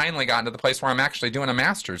 I finally gotten to the place where I'm actually doing a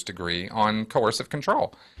master's degree on coercive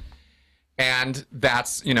control. And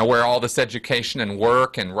that's, where all this education and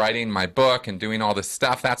work and writing my book and doing all this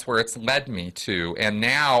stuff, that's where it's led me to. And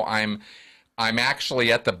now I'm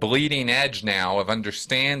actually at the bleeding edge now of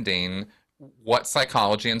understanding what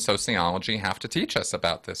psychology and sociology have to teach us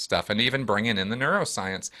about this stuff, and even bringing in the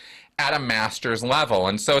neuroscience at a master's level.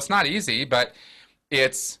 And so it's not easy, but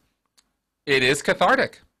it is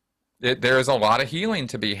cathartic. There is a lot of healing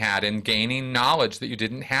to be had in gaining knowledge that you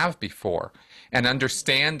didn't have before, and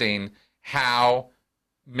understanding how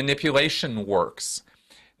manipulation works.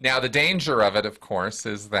 Now, the danger of it, of course,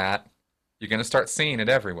 is that you're going to start seeing it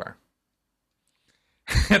everywhere.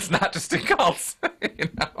 It's not just in cults.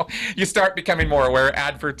 You start becoming more aware.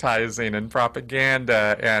 Advertising and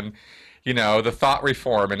propaganda, and the thought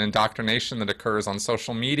reform and indoctrination that occurs on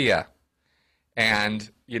social media,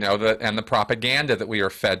 and the propaganda that we are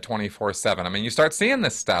fed 24/7. I mean, you start seeing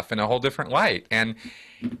this stuff in a whole different light, and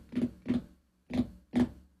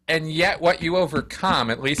yet what you overcome,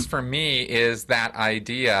 at least for me, is that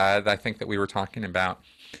idea that I think that we were talking about,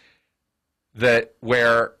 that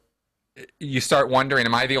where you start wondering,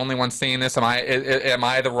 am I the only one seeing this? Am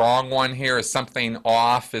I the wrong one here? Is something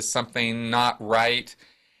off? Is something not right?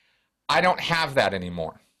 I don't have that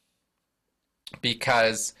anymore,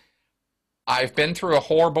 because I've been through a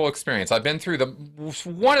horrible experience. I've been through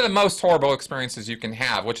one of the most horrible experiences you can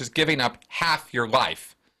have, which is giving up half your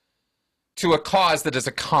life to a cause that is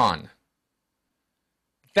a con.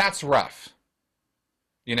 That's rough.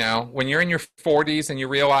 When you're in your 40s and you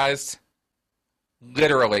realize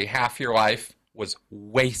literally half your life was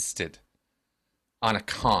wasted on a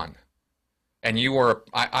con. And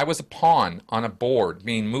I was a pawn on a board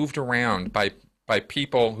being moved around by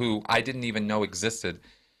people who I didn't even know existed,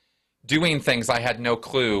 doing things I had no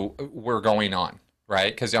clue were going on,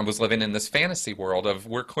 right? Because I was living in this fantasy world of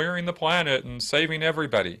we're clearing the planet and saving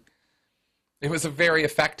everybody. It was a very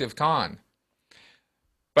effective con.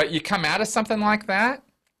 But you come out of something like that,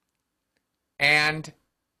 and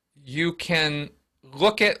you can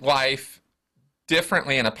look at life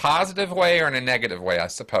differently in a positive way or in a negative way, I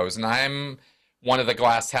suppose. And I'm one of the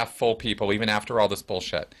glass half full people, even after all this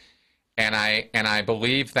bullshit. And I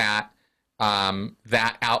believe that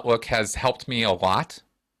that outlook has helped me a lot.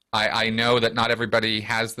 I know that not everybody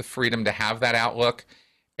has the freedom to have that outlook,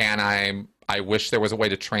 and I wish there was a way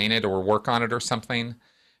to train it or work on it or something,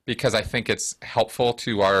 because I think it's helpful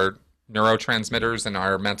to our neurotransmitters and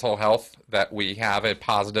our mental health that we have a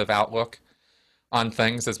positive outlook on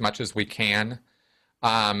things as much as we can.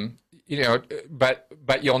 But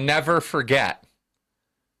you'll never forget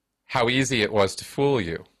how easy it was to fool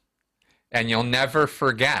you. And you'll never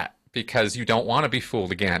forget, because you don't want to be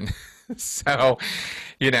fooled again. So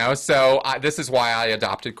this is why I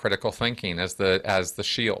adopted critical thinking as the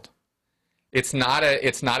shield. It's not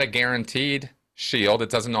a guaranteed shield. It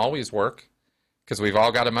doesn't always work, because we've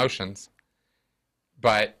all got emotions,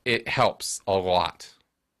 but it helps a lot.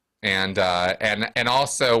 And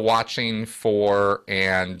also watching for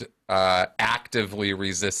and actively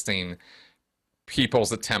resisting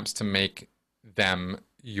people's attempts to make them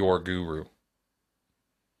your guru.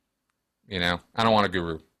 I don't want a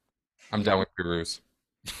guru. I'm done with gurus.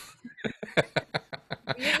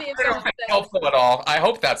 Usually if I don't someone think says, helpful at all. I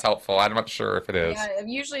hope that's helpful. I'm not sure if it is. yeah,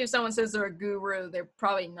 usually if someone says they're a guru, they're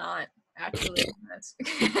probably not actually.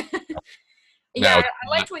 Yeah, No. I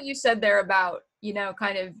liked what you said there about,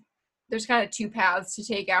 there's kind of two paths to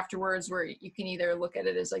take afterwards, where you can either look at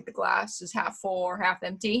it as like the glass is half full or half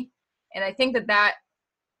empty. And I think that, at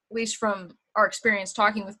least from our experience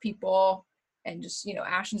talking with people and just,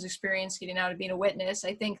 Ashton's experience getting out of being a witness,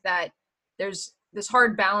 I think that there's this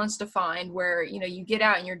hard balance to find where, you get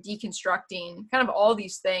out and you're deconstructing kind of all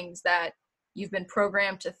these things that you've been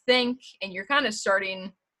programmed to think, and you're kind of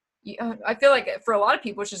starting, I feel like for a lot of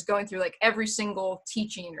people, it's just going through like every single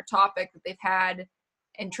teaching or topic that they've had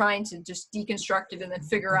and trying to just deconstruct it and then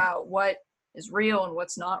figure out what is real and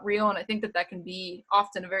what's not real. And I think that can be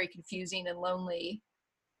often a very confusing and lonely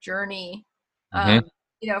journey. Mm-hmm.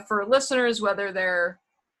 For listeners, whether they're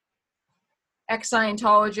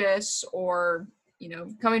ex-Scientologists or,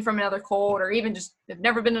 coming from another cult, or even just have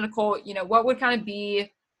never been in a cult, what would kind of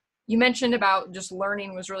be, you mentioned about just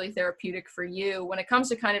learning was really therapeutic for you. When it comes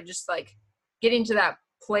to kind of just like getting to that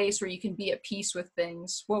place where you can be at peace with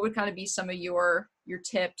things, what would kind of be some of your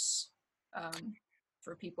tips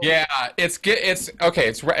for people? Yeah, it's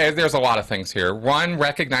okay. There's a lot of things here. One,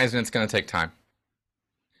 recognizing it's going to take time.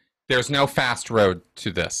 There's no fast road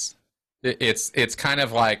to this. It's kind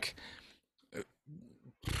of like,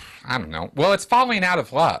 I don't know. Well, it's falling out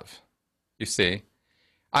of love, you see.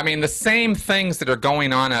 I mean, the same things that are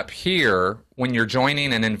going on up here when you're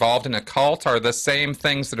joining and involved in a cult are the same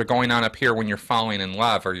things that are going on up here when you're falling in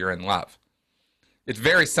love or you're in love. It's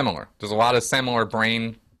very similar. There's a lot of similar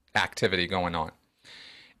brain activity going on.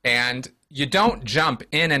 And you don't jump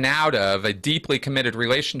in and out of a deeply committed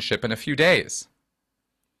relationship in a few days.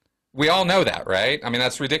 We all know that, right? I mean,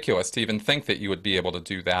 that's ridiculous to even think that you would be able to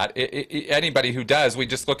do that. Anybody who does, we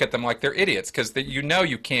just look at them like they're idiots because you know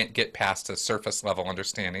you can't get past a surface level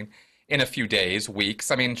understanding in a few days, weeks.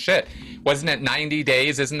 I mean, shit. Wasn't it 90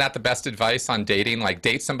 days? Isn't that the best advice on dating? Like,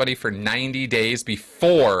 date somebody for 90 days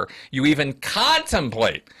before you even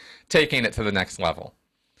contemplate taking it to the next level.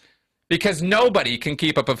 Because nobody can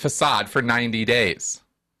keep up a facade for 90 days.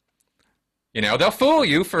 You know, they'll fool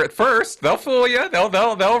you for at first. They'll fool you.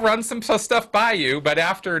 They'll run some stuff by you, but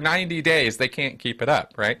after 90 days, they can't keep it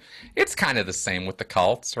up, right? It's kind of the same with the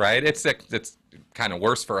cults, right? It's kind of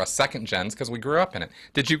worse for us second gens because we grew up in it.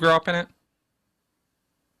 Did you grow up in it?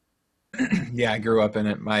 Yeah, I grew up in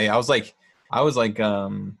it. I was like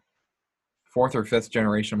fourth or fifth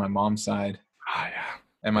generation on my mom's side. Oh, yeah.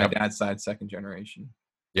 And my dad's side, second generation.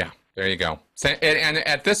 Yeah, there you go. And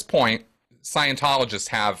at this point, Scientologists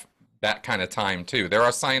have that kind of time too. There are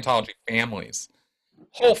Scientology families,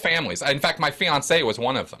 whole families. In fact, my fiance was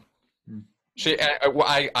one of them.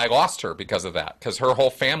 I lost her because of that, because her whole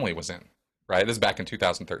family was in. Right, this is back in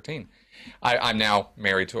 2013. I'm now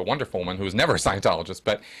married to a wonderful woman who was never a Scientologist,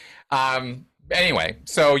 but anyway.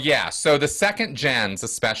 So yeah, so the second gens,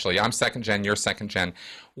 especially, I'm second gen, you're second gen.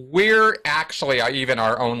 We're actually even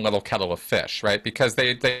our own little kettle of fish, right? Because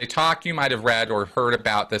they talk, you might have read or heard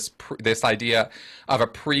about this idea of a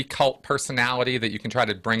pre-cult personality that you can try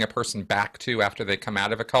to bring a person back to after they come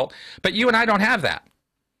out of a cult. But you and I don't have that,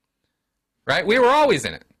 right? We were always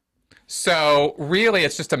in it. So really,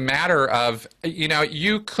 it's just a matter of, you know,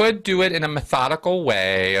 you could do it in a methodical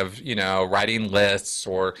way of, you know, writing lists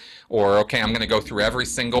or okay, I'm going to go through every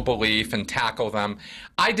single belief and tackle them.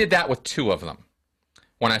 I did that with two of them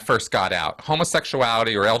when I first got out: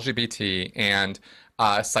 homosexuality or LGBT and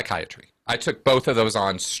psychiatry. I took both of those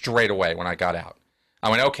on straight away when I got out. I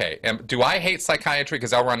went, okay, do I hate psychiatry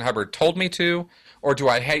because L. Ron Hubbard told me to, or do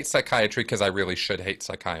I hate psychiatry because I really should hate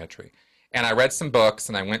psychiatry? And I read some books,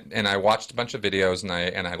 and I went and I watched a bunch of videos, and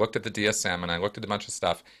I looked at the DSM, and I looked at a bunch of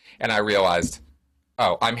stuff, and I realized,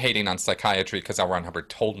 oh, I'm hating on psychiatry because L. Ron Hubbard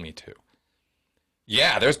told me to.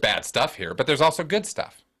 Yeah, there's bad stuff here, but there's also good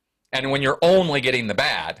stuff. And when you're only getting the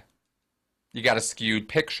bad, you got a skewed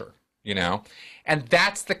picture, you know? And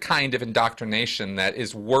that's the kind of indoctrination that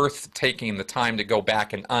is worth taking the time to go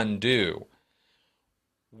back and undo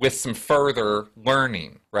with some further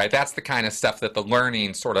learning, right? That's the kind of stuff that the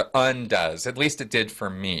learning sort of undoes. At least it did for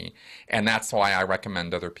me. And that's why I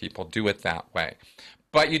recommend other people do it that way.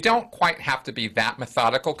 But you don't quite have to be that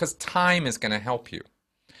methodical, because time is going to help you.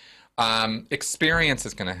 Experience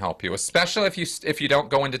is going to help you, especially if you don't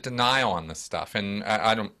go into denial on this stuff. And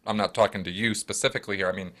I'm not talking to you specifically here.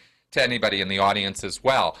 I mean, to anybody in the audience as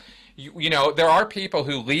well. You know, there are people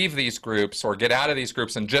who leave these groups or get out of these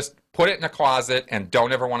groups and just put it in a closet and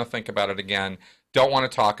don't ever want to think about it again, don't want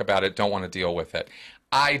to talk about it, don't want to deal with it.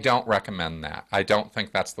 I don't recommend that. I don't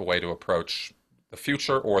think that's the way to approach the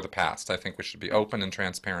future or the past. I think we should be open and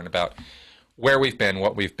transparent about where we've been,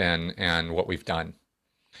 what we've been, and what we've done.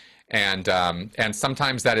 And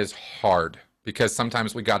sometimes that is hard, because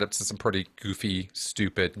sometimes we got up to some pretty goofy,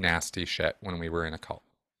 stupid, nasty shit when we were in a cult.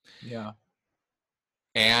 Yeah.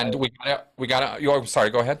 And we gotta. Oh, sorry.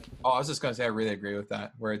 Go ahead. Oh, I was just gonna say I really agree with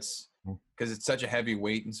that. Where it's because it's such a heavy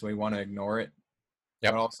weight, and so we want to ignore it.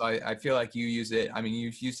 Yep. But also, I feel like you use it. I mean,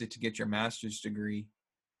 you used it to get your master's degree,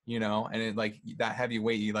 you know, and it like that heavy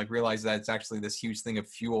weight. You like realize that it's actually this huge thing of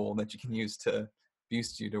fuel that you can use to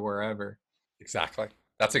boost you to wherever. Exactly.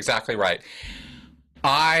 That's exactly right.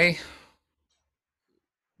 I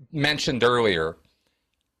mentioned earlier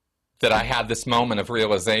that I had this moment of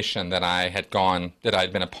realization that I'd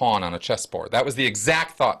been a pawn on a chessboard. That was the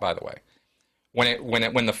exact thought, by the way.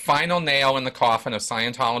 When the final nail in the coffin of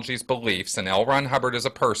Scientology's beliefs and L. Ron Hubbard as a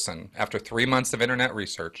person, after 3 months of internet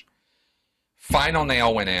research, final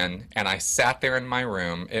nail went in, and I sat there in my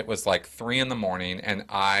room. It was like 3 a.m, and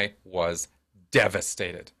I was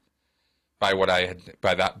devastated by what I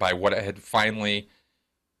had finally,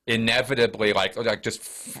 inevitably, like just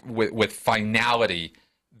with finality,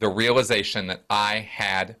 the realization that I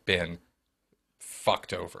had been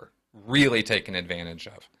fucked over, really taken advantage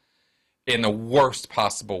of, in the worst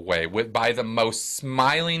possible way, by the most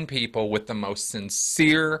smiling people with the most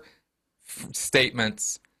sincere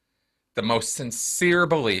statements, the most sincere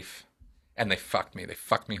belief, and they fucked me. They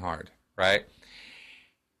fucked me hard, right?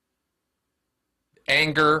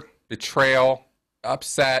 anger, betrayal,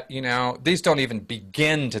 upset, these don't even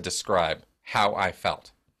begin to describe how I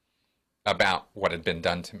felt about what had been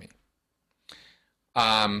done to me.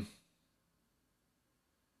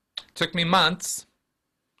 Took me months,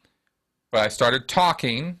 but I started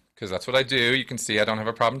talking, because that's what I do. You can see I don't have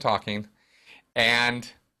a problem talking. And,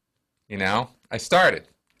 I started.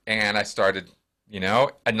 And I started,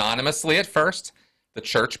 anonymously at first. The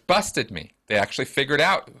church busted me. They actually figured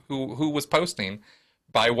out who was posting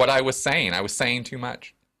by what I was saying. I was saying too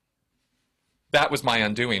much. That was my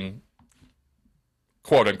undoing,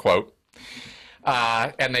 quote unquote.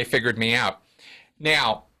 And they figured me out.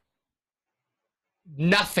 Now,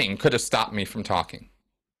 nothing could have stopped me from talking,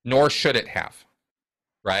 nor should it have,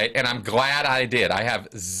 right? And I'm glad I did. I have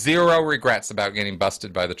zero regrets about getting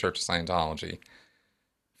busted by the Church of Scientology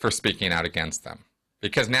for speaking out against them.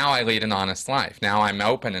 Because now I lead an honest life. Now I'm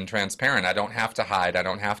open and transparent. I don't have to hide. I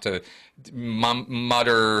don't have to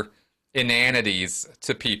mutter inanities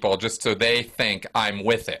to people just so they think I'm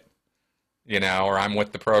with it, or I'm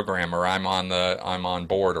with the program, or I'm on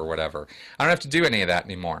board or whatever. I don't have to do any of that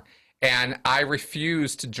anymore. And I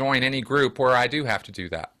refuse to join any group where I do have to do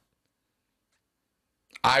that.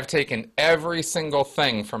 I've taken every single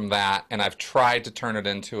thing from that, and I've tried to turn it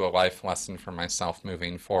into a life lesson for myself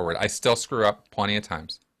moving forward. I still screw up plenty of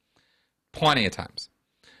times,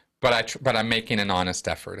 but I'm making an honest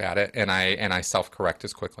effort at it, and I self-correct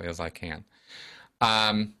as quickly as I can.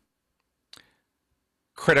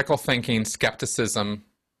 Critical thinking, skepticism,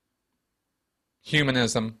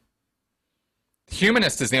 humanism.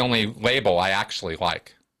 Humanist is the only label I actually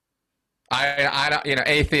like. I don't,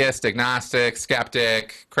 atheist, agnostic,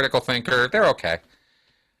 skeptic, critical thinker, they're okay.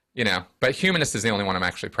 But humanist is the only one I'm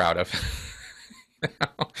actually proud of.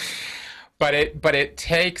 But it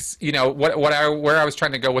takes, where I was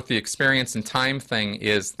trying to go with the experience and time thing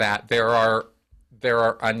is that there are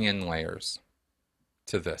onion layers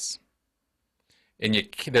to this. And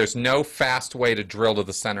there's no fast way to drill to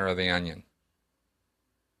the center of the onion.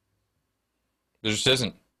 There just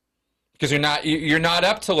isn't. Because you're not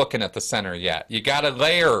up to looking at the center yet. You got to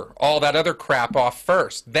layer all that other crap off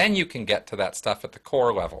first. Then you can get to that stuff at the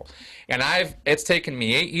core level. And it's taken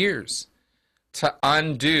me 8 years to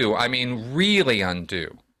undo, really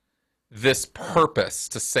undo this purpose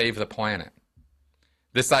to save the planet.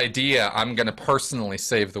 This idea I'm going to personally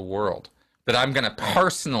save the world. That I'm going to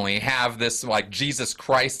personally have this like Jesus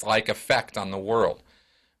Christ-like effect on the world,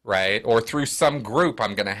 right? Or through some group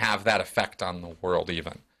I'm going to have that effect on the world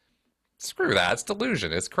even. Screw that. It's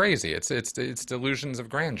delusion. It's crazy. It's delusions of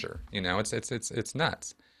grandeur. It's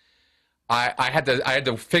nuts. I had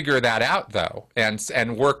to figure that out though,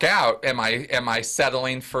 and work out. Am I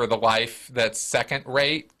settling for the life that's second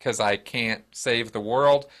rate because I can't save the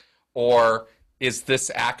world, or is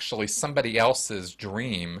this actually somebody else's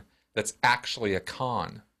dream that's actually a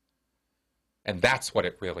con? And that's what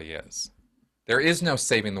it really is. There is no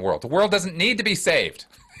saving the world. The world doesn't need to be saved.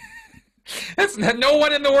 No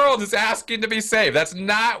one in the world is asking to be saved. That's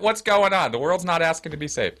not what's going on. The world's not asking to be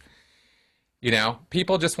saved.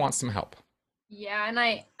 People just want some help. Yeah, and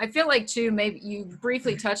I feel like too, maybe you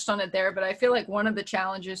briefly touched on it there, but I feel like one of the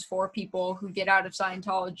challenges for people who get out of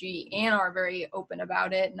Scientology and are very open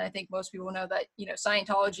about it, and I think most people know that,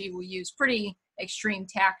 Scientology will use pretty extreme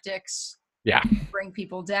tactics to bring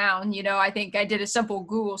people down. I think I did a simple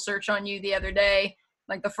Google search on you the other day.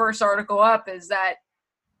 Like the first article up is that,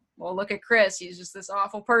 well, look at Chris. He's just this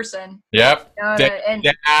awful person. Yep.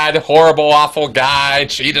 Dad, horrible, awful guy,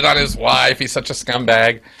 cheated on his wife. He's such a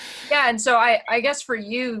scumbag. Yeah. And so I guess for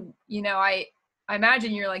you, I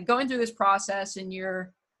imagine you're like going through this process and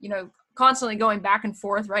you're, constantly going back and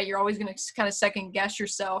forth, right? You're always going to kind of second guess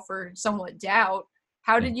yourself or somewhat doubt.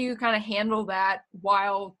 How did you kind of handle that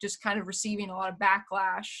while just kind of receiving a lot of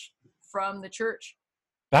backlash from the church?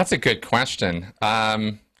 That's a good question.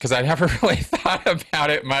 Because I never really thought about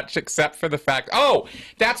it much except for the fact,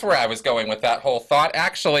 that's where I was going with that whole thought.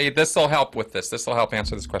 Actually, this will help with this. This will help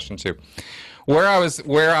answer this question too. Where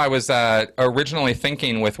I was originally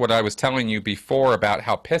thinking with what I was telling you before about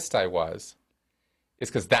how pissed I was is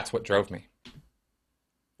because that's what drove me.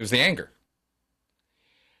 It was the anger.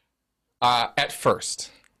 At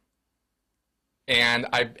first. And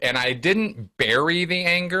I didn't bury the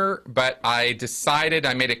anger, but I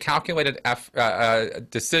made a calculated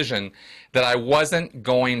decision that I wasn't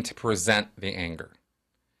going to present the anger.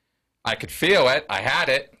 I could feel it. I had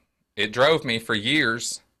it. It drove me for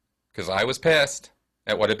years because I was pissed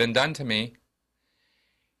at what had been done to me.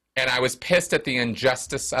 And I was pissed at the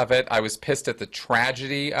injustice of it. I was pissed at the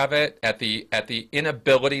tragedy of it, at the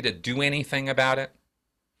inability to do anything about it.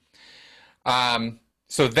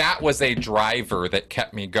 So that was a driver that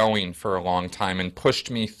kept me going for a long time and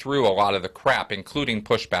pushed me through a lot of the crap, including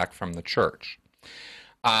pushback from the church.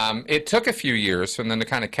 It took a few years for them to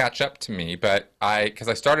kind of catch up to me, but because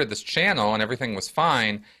I started this channel and everything was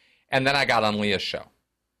fine, and then I got on Leah's show.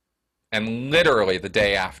 And literally the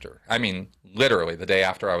day after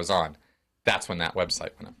I was on, that's when that website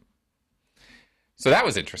went up. So that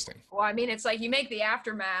was interesting. Well, I mean, it's like you make the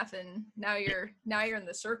aftermath, and now you're in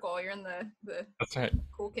the circle. You're in the That's right.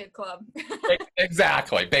 cool kid club.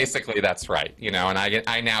 Exactly. Basically, that's right. And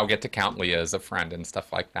I now get to count Leah as a friend and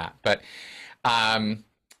stuff like that. But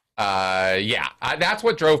that's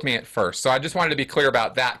what drove me at first. So I just wanted to be clear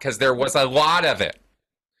about that because there was a lot of it.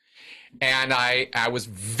 And I was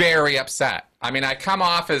very upset. I mean, I come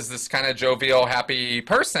off as this kind of jovial, happy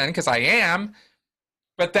person because I am,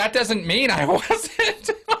 but that doesn't mean I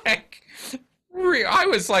wasn't I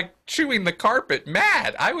was like chewing the carpet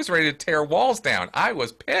mad. I was ready to tear walls down. I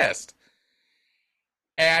was pissed.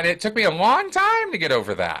 And it took me a long time to get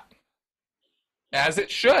over that. As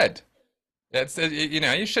it should. That's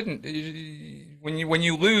you shouldn't when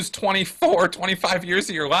you lose 24, 25 years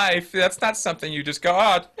of your life, that's not something you just go,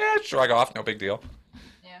 oh, yeah, shrug off, no big deal.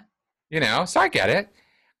 Yeah. So I get it.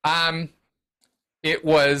 It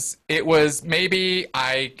was maybe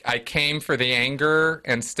I came for the anger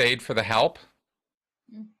and stayed for the help,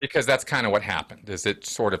 because that's kind of what happened. Is it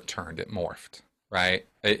sort of turned, it morphed. Right?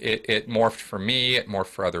 It morphed for me, it morphed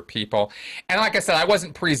for other people. And like I said, I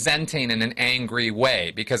wasn't presenting in an angry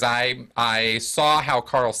way because I saw how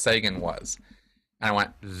Carl Sagan was. And I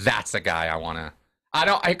went, that's a guy I want to...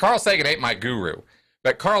 Carl Sagan ain't my guru,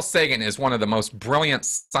 but Carl Sagan is one of the most brilliant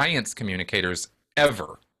science communicators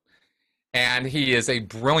ever. And he is a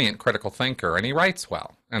brilliant critical thinker, and he writes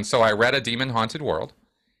well. And so I read A Demon Haunted World,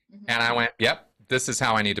 and I went, yep, this is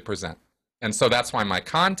how I need to present. And so that's why my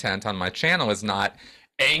content on my channel is not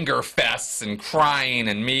anger fests and crying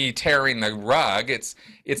and me tearing the rug. It's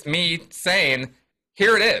me saying,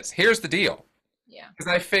 here it is. Here's the deal. Yeah.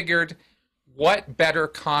 Because I figured, what better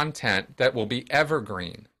content that will be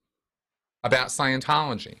evergreen about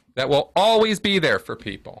Scientology, that will always be there for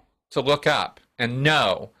people to look up and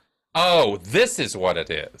know, oh, this is what it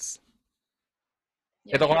is.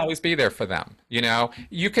 Yeah, it'll always be there for them. You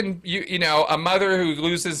can, a mother who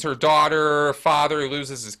loses her daughter, a father who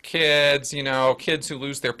loses his kids, kids who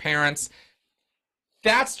lose their parents.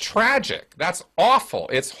 That's tragic. That's awful.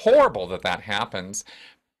 It's horrible that happens.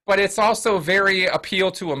 But it's also very appeal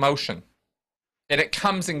to emotion. And it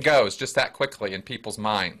comes and goes just that quickly in people's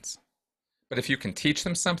minds. But if you can teach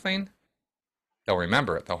them something, they'll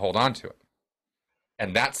remember it. They'll hold on to it.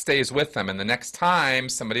 And that stays with them. And the next time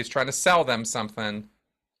somebody's trying to sell them something,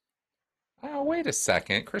 oh, wait a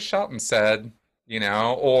second, Chris Shelton said,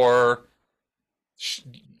 or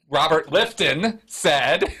Robert Lifton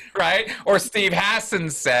said, right? Or Steve Hassan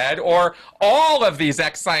said, or all of these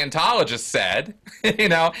ex-Scientologists said,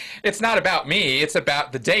 it's not about me, it's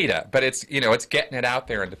about the data, but it's getting it out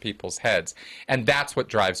there into people's heads. And that's what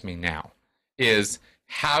drives me now, is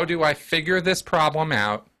how do I figure this problem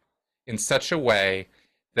out in such a way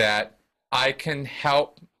that I can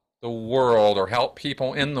help the world, or help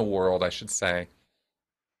people in the world, I should say,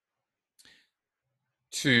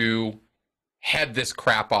 to head this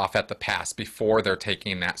crap off at the pass before they're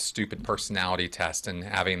taking that stupid personality test and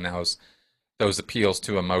having those appeals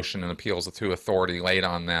to emotion and appeals to authority laid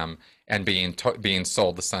on them and being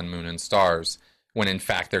sold the sun, moon, and stars when in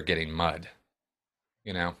fact they're getting mud.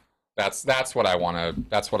 That's what I want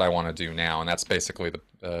to do now, and that's basically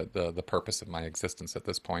the purpose of my existence at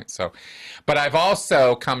this point. So, but I've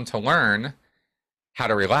also come to learn how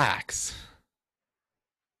to relax.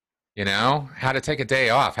 How to take a day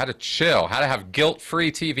off, how to chill, how to have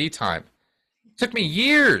guilt-free TV time. It took me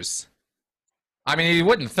years. I mean, you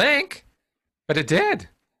wouldn't think, but it did. It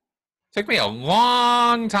took me a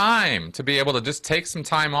long time to be able to just take some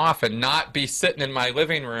time off and not be sitting in my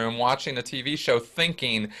living room watching a TV show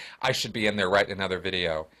thinking I should be in there writing another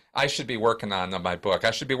video. I should be working on my book.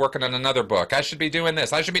 I should be working on another book. I should be doing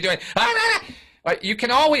this. I should be doing... You can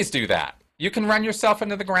always do that. You can run yourself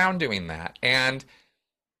into the ground doing that. And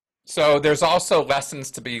so there's also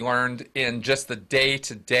lessons to be learned in just the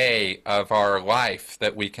day-to-day of our life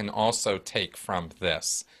that we can also take from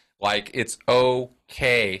this. Like, it's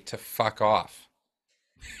okay to fuck off.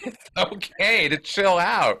 It's okay to chill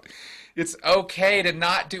out. It's okay to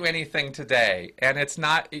not do anything today. And it's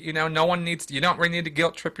not, no one needs to, you don't really need to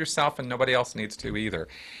guilt trip yourself, and nobody else needs to either.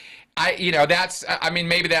 Maybe that's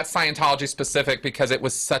Scientology specific because it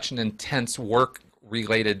was such an intense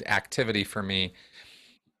work-related activity for me.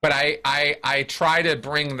 But I try to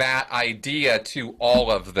bring that idea to all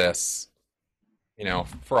of this,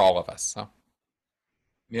 for all of us. So.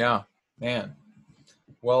 Yeah, man.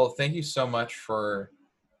 Well, thank you so much for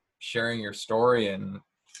sharing your story and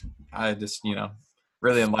just,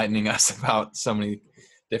 really enlightening us about so many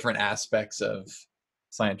different aspects of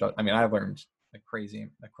Scientology. I mean, I learned like crazy,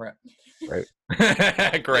 like crap. Great.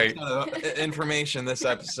 Great. Information this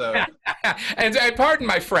episode. And pardon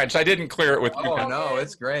my French. I didn't clear it with you. Oh, no,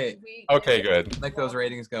 it's great. Okay, good. Make those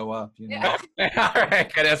ratings go up. Yeah. All right,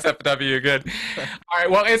 good. SFW, good. All right,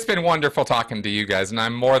 well, it's been wonderful talking to you guys, and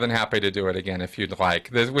I'm more than happy to do it again if you'd like.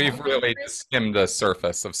 We've really skimmed the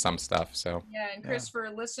surface of some stuff. So. Yeah, and Chris, for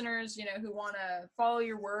listeners, who want to follow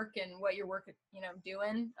your work and what your work,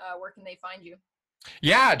 doing, where can they find you?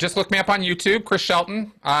 Yeah, just look me up on YouTube, Chris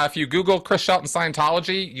Shelton. If you Google Chris Shelton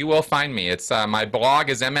Scientology, you will find me. It's my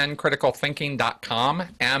blog is mncriticalthinking.com,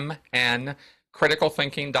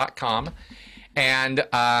 mncriticalthinking.com. And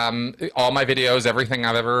all my videos, everything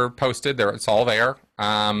I've ever posted, it's all there.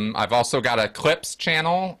 I've also got a clips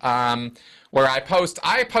channel where I post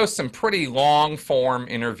some pretty long form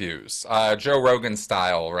interviews, Joe Rogan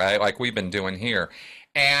style, right? Like we've been doing here.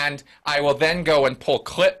 And I will then go and pull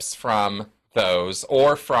clips from those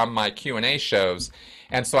or from my Q&A shows.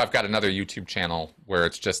 And so I've got another YouTube channel where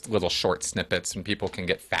it's just little short snippets and people can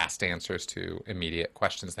get fast answers to immediate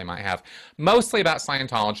questions they might have, mostly about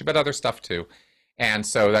Scientology, but other stuff too. And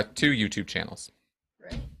so that's 2 YouTube channels.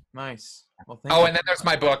 Great. Nice. Well, and then there's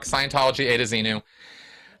my book, Scientology A to Xenu.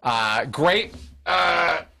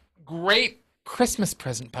 Great Christmas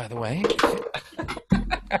present, by the way.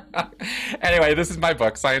 Anyway, this is my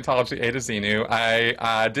book, Scientology A to Xenu.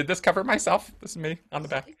 I did this cover myself. This is me on the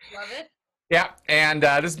back. Love it. Yeah, and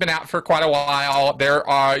this has been out for quite a while. There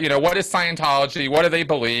are, what is Scientology? What do they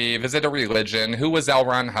believe? Is it a religion? Who was L.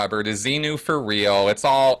 Ron Hubbard? Is Xenu for real? It's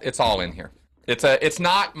all in here. It's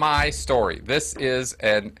not my story. This is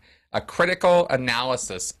a critical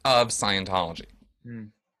analysis of Scientology.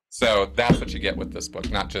 So that's what you get with this book,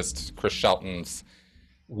 not just Chris Shelton's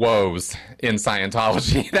woes in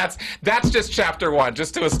Scientology. That's just chapter 1,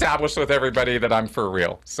 just to establish with everybody that I'm for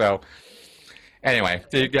real. So anyway,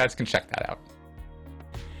 you guys can check that out.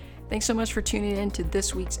 Thanks so much for tuning in to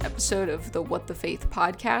this week's episode of the What the Faith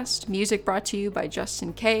podcast. Music brought to you by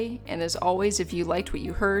Justin K. And as always, if you liked what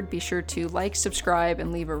you heard, be sure to like, subscribe,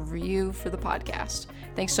 and leave a review for the podcast.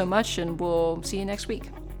 Thanks so much, and we'll see you next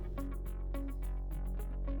week.